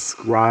begin to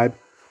describe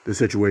the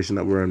situation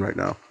that we're in right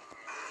now.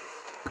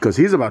 Because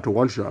he's about to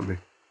one-shot me.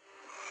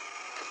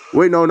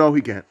 Wait, no,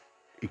 he can't.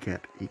 He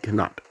can't. He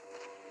cannot.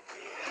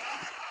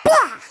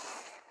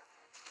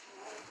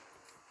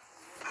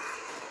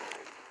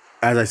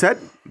 As I said,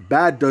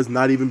 bad does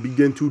not even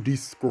begin to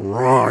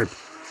describe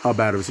how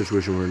bad of a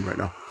situation we're in right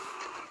now.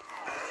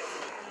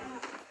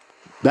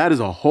 That is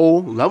a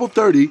whole level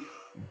 30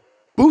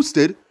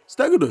 boosted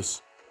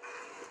Stegosaurus.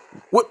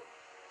 What?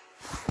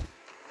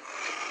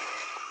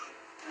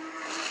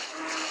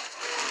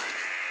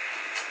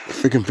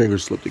 Freaking finger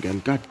slipped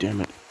again. God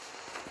damn it.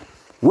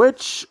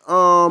 Which,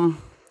 for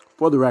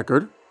the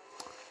record,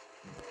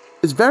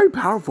 is very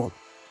powerful.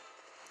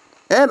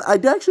 And I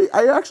actually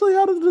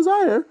had a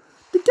desire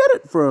to get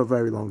it for a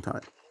very long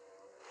time.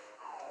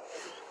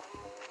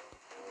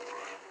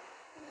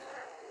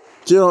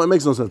 So, you know, it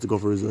makes no sense to go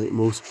for resilient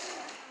moves.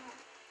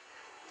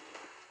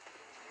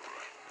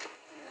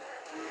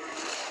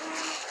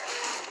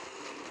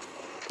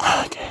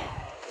 Okay.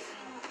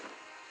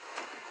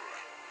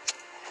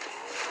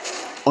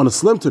 On a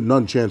slim to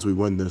none chance we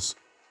win this.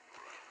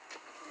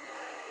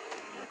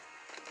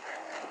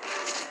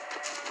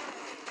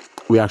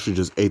 We actually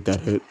just ate that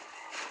hit.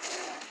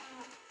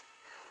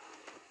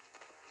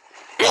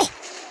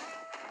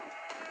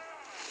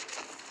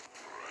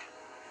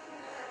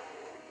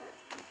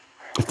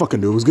 I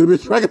fucking knew it was going to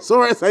be a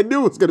Trigosaurus. I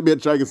knew it was going to be a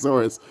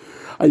Trigosaurus.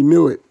 I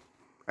knew it.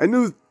 I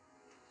knew.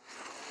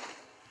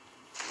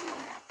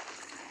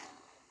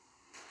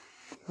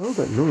 What was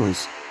that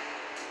noise?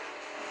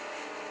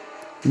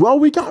 Well,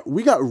 we got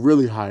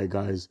really high,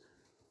 guys.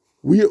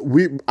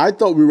 I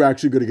thought we were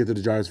actually going to get to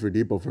the Gyrosphere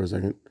Depot for a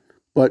second.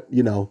 But,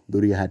 you know,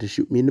 Ludia had to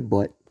shoot me in the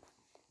butt.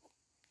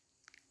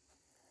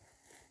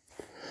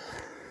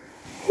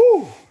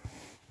 Whew.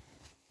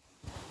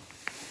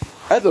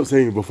 As I was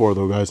saying before,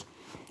 though, guys,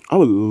 I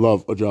would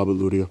love a job at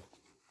Ludia.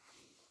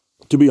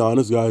 To be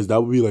honest, guys,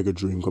 that would be like a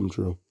dream come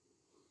true.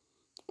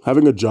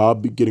 Having a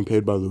job, getting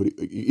paid by Ludia,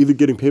 either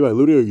getting paid by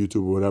Ludia or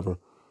YouTube or whatever.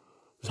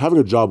 Just having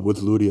a job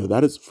with Ludia,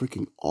 that is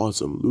freaking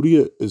awesome.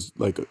 Ludia is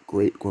like a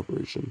great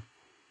corporation.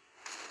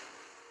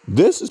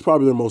 This is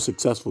probably their most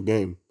successful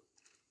game.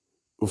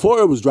 Before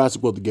it was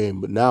Jurassic World the game,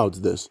 but now it's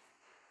this.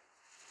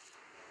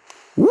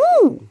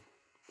 Woo!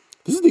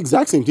 This is the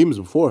exact same team as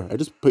before. I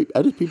just peeped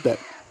that.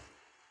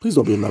 Please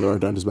don't be another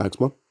Ardentys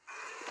Maxima.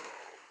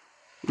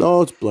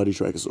 No, it's Bloody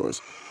Trichosaurus.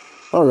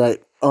 All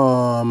right.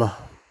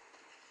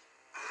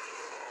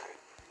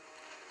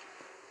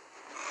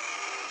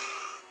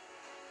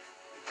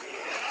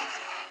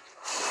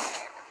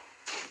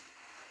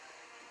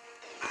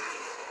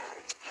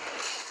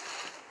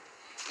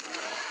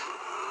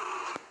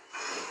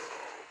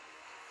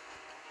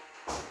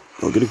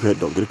 Don't get a crit.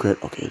 Don't get a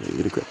crit. Okay, didn't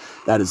get a crit.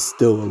 That is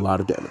still a lot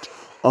of damage.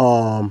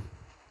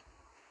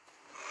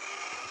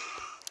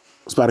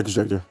 Spider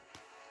Constrictor.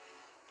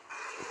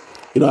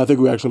 You know, I think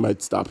we actually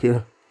might stop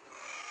here.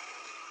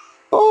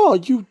 Oh,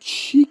 you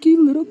cheeky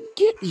little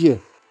get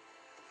you.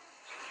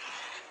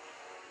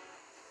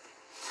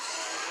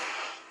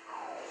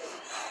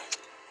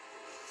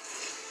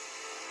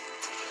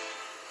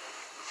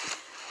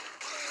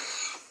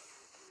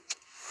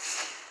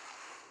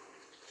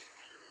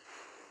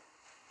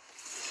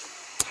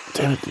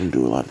 Damn it, didn't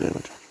do a lot of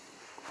damage.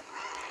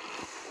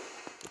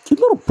 You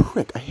little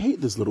prick. I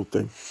hate this little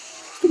thing.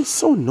 This thing is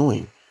so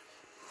annoying.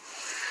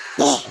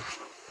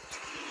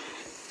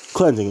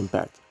 Cleansing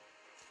impact.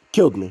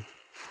 Killed me.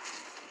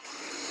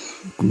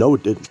 No,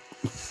 it didn't.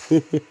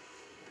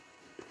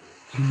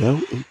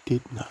 No, it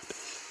did not.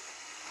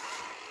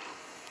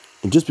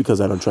 And just because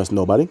I don't trust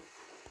nobody,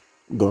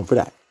 I'm going for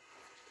that.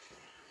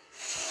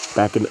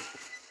 Back in the...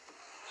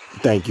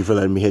 Thank you for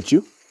letting me hit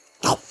you.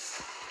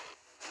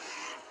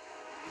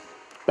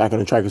 Back in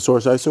the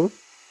Trichosaurus, I assume?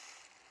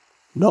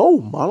 No,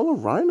 model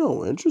of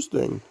Rhino.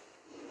 Interesting.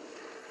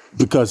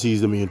 Because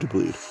he's immune to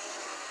bleed.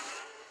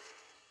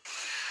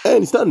 And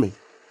he stunned me.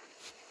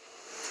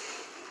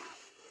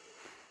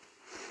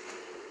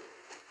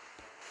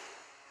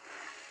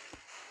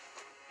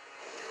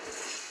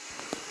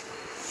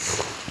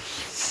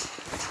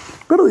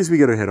 But at least we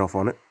get a hit off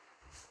on it.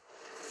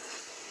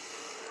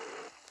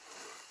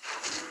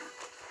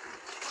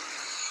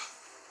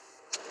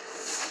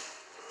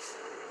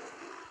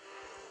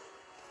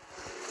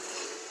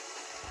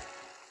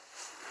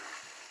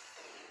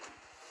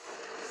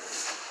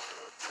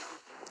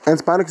 And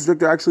Spina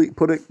Constrictor actually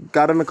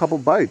got in a couple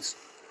bites,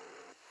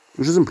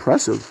 which is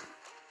impressive.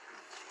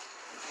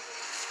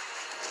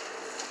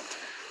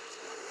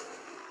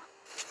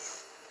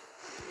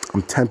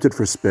 I'm tempted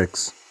for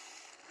Spix,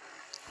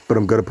 but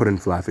I'm going to put in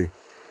Flaffy.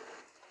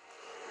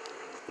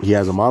 He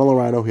has a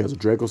Monolorhino, he has a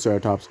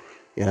Dracoceratops,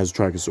 he has a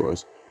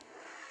Trichosaurus.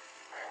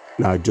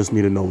 Now I just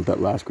need to know what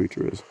that last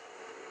creature is.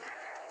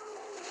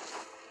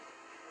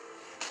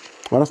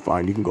 Well, that's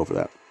fine. You can go for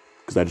that,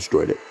 because I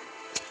destroyed it.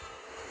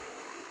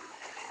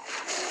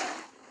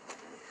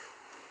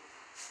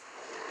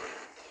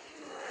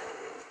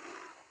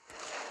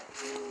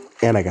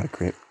 And I got a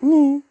crit.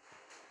 Do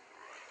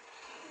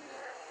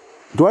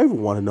I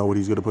even want to know what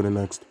he's going to put in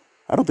next?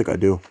 I don't think I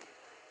do.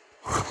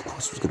 Of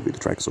course, it's going to be the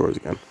Trichosaurus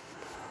again.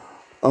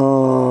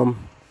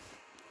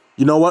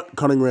 You know what?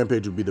 Cunning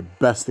Rampage would be the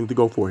best thing to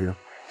go for here.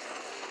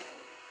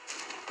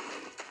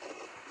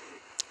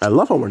 I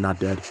love how we're not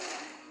dead.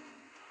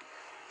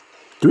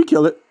 Did we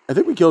kill it? I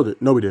think we killed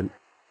it. No, we didn't.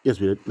 Yes,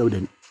 we did. No, we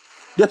didn't.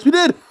 Yes, we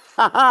did!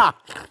 Ha ha!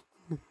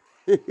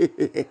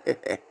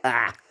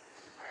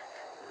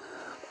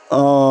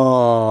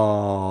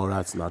 Oh,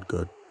 that's not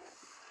good.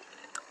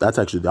 That's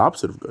actually the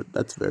opposite of good.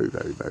 That's very,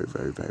 very, very,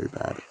 very, very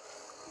bad.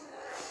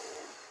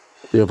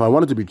 Yeah, if I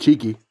wanted to be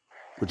cheeky,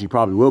 which he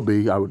probably will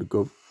be, I would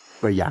go.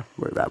 But yeah,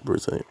 we're bad.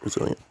 Resilient.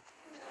 Resilient.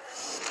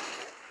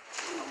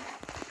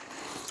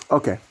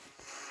 Okay.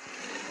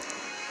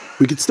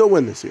 We could still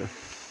win this here.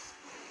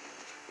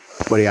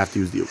 But you have to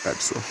use the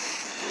Regisaur.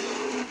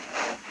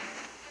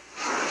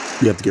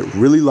 You have to get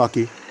really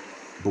lucky,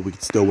 but we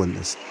could still win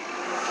this.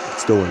 We could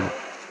still win it.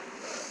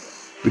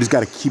 We just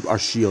got to keep our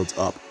shields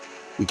up.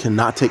 We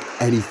cannot take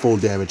any full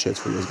damage hits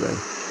from this guy.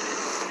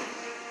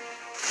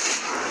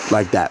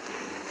 Like that.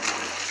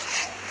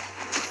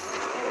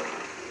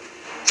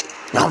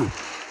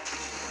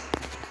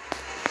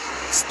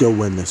 Still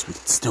win this. We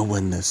can still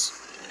win this.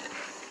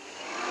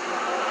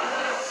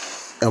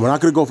 And we're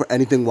not going to go for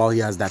anything while he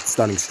has that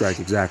stunning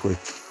strike. Exactly.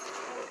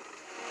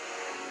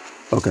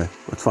 Okay.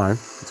 That's fine.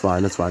 That's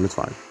fine. That's fine. That's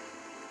fine.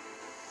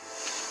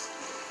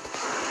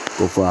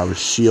 Go for our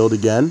shield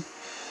again.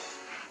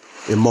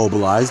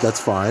 Immobilized. That's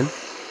fine.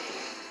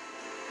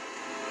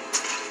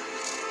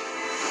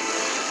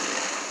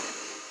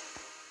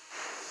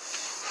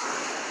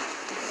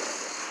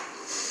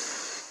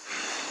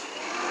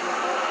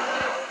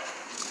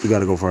 We got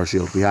to go for our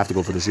shield. We have to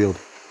go for the shield.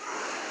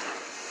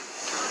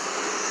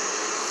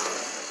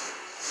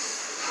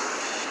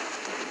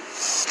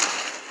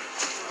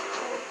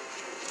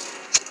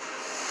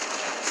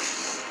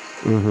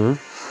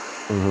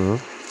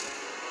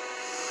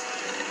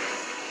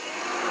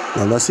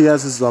 Unless he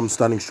has his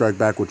stunning strike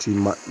back, which he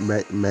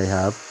may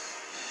have.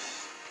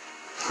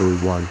 Oh,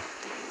 he won.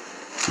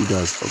 He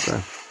does. Okay.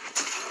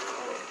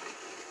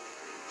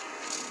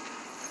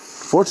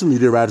 Fortunately,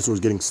 the Radisson was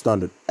getting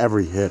stunned at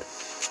every hit.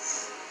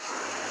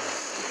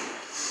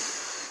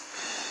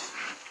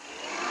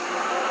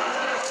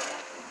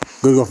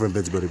 We're gonna go for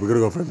invincibility. We're gonna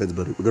go for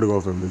invincibility. We're gonna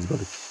go for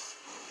invincibility.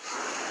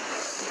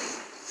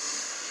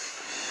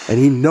 And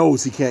he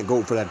knows he can't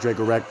go for that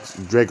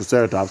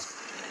Dracoceratops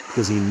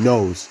because he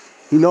knows.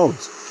 He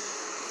knows.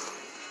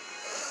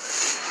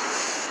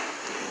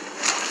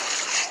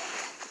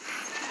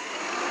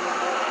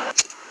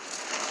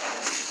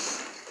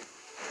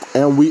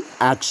 And we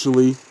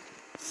actually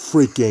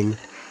freaking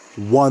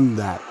won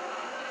that.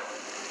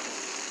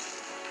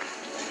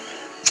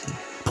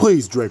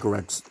 Please,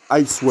 Dracorex.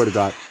 I swear to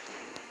God.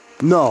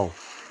 No.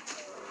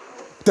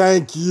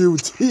 Thank you,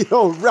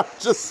 Tio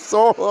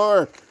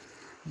Rajasaur.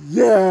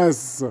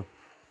 Yes.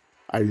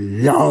 I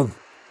love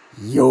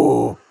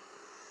you.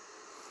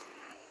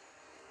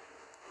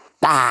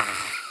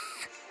 Ah.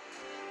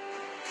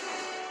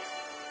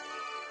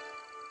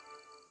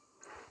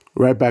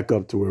 Right back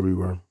up to where we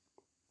were.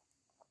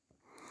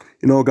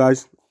 You know,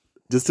 guys,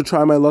 just to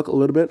try my luck a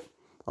little bit,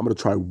 I'm going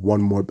to try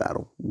one more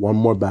battle. One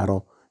more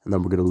battle, and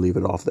then we're going to leave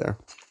it off there.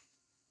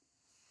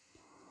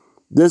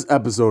 This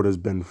episode has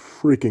been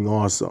freaking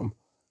awesome.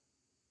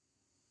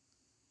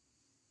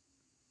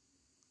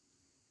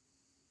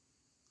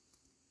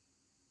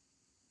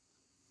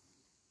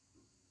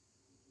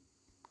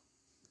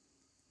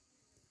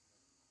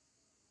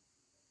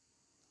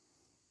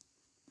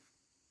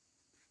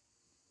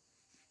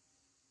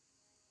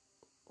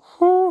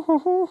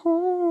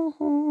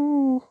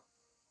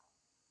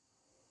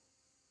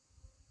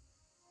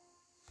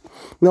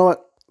 You know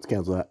what? Let's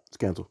cancel that. Let's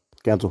cancel.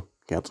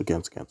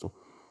 Cancel.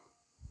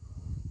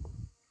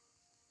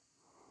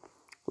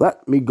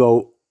 Let me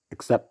go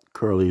accept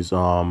Curly's,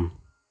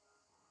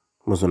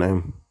 what's her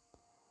name?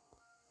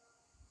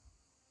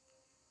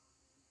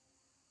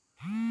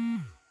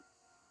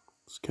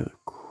 Scared the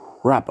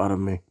crap out of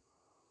me.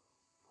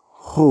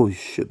 Holy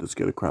shit, that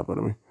scared the crap out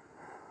of me.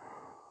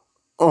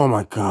 Oh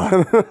my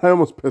God. I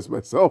almost pissed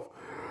myself.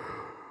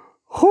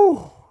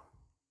 Whew.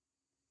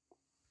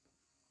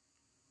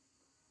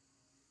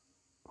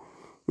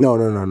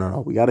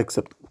 No. We gotta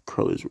accept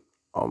Curly's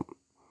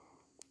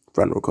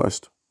friend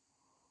request.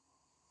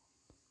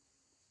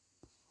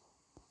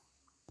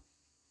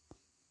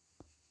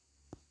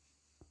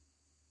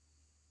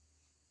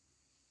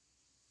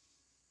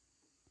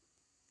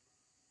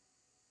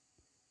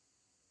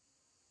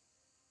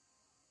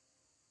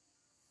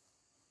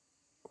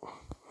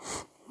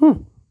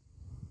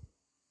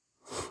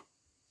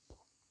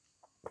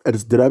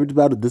 Did I be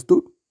about this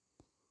dude?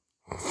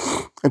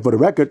 And for the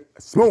record, I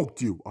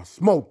smoked you.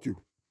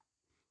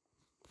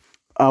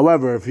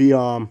 However, if he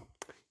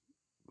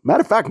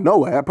matter of fact, no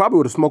way. I probably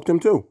would have smoked him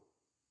too.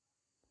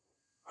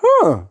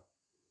 Huh.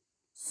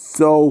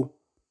 So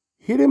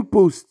he didn't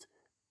boost.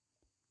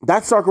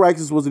 That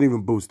Sarcoraxis wasn't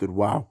even boosted.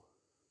 Wow.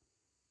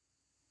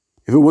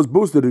 If it was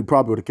boosted, he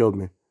probably would have killed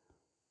me.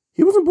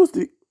 He wasn't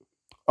boosted.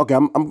 Okay,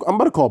 I'm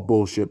about to call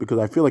bullshit because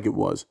I feel like it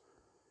was.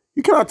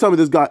 You cannot tell me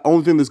this guy,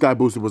 only thing this guy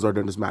boosted was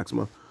Ardennis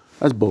Maxima.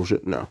 That's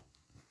bullshit. No.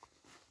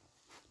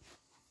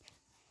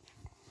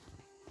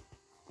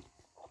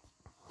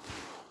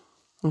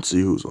 Let's see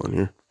who's on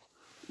here.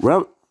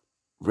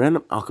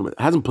 Random Alchemist.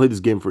 Hasn't played this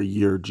game for a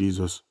year.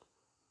 Jesus.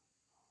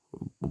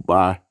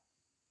 Bye.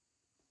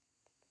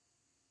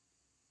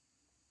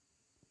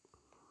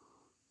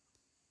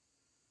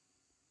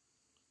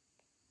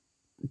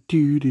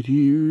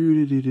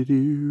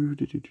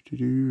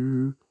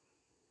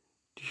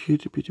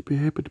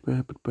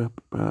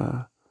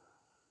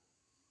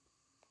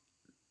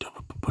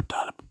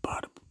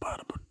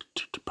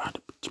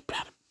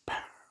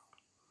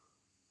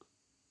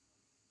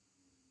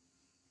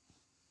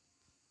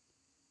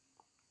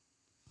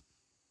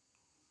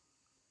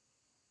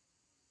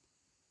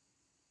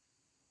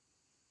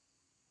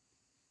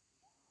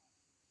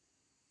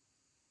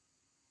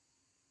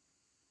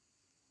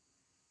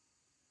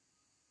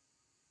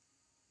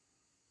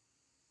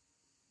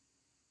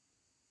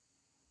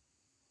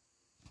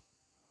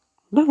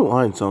 That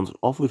line sounds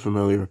awfully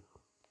familiar.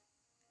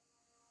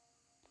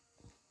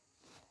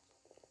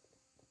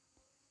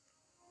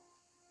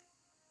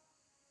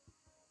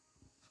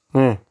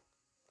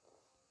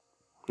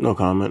 No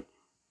comment.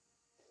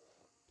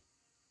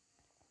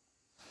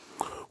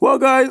 Well,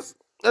 guys,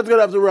 that's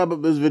gonna have to wrap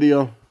up this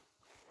video.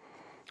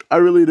 I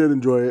really did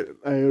enjoy it.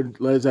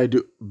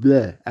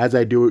 As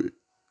I do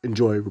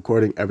enjoy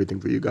recording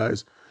everything for you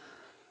guys.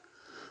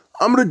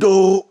 I'm gonna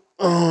go.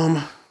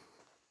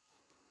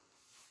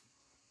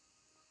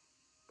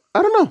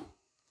 I don't know.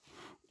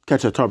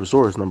 Catch that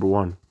Tarbosaurus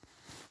 #1.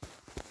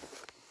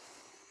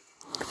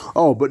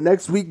 Oh, but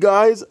next week,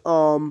 guys.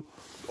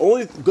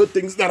 Only good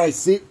things that I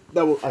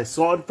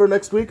saw for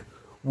next week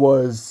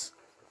was,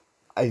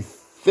 I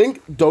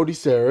think,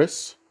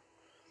 Dodiceras.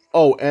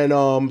 Oh, and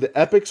the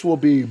epics will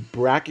be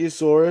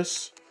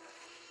Brachiosaurus,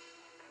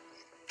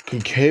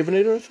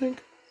 Concavinator, I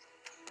think.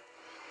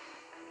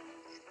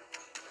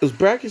 It was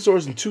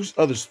Brachiosaurus and 2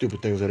 other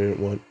stupid things I didn't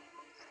want.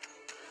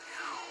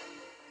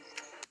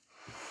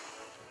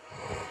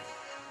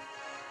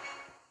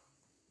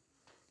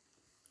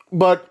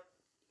 But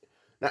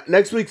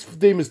next week's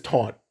theme is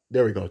Taunt.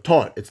 There we go.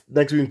 Taunt. It's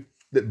next week.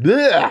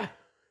 Bleh!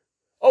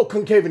 Oh,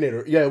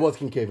 Concavenator. Yeah, it was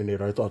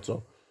Concavenator. I thought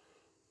so.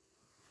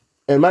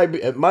 It might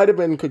have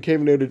been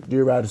Concavenator,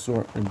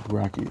 Deeratosaur, and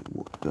Brachy.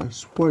 I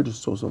swear I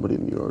just saw somebody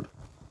in the yard.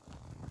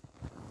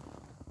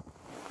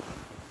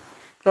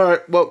 All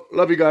right. Well,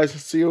 love you guys.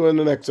 See you in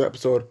the next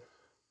episode.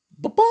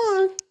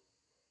 Bye-bye.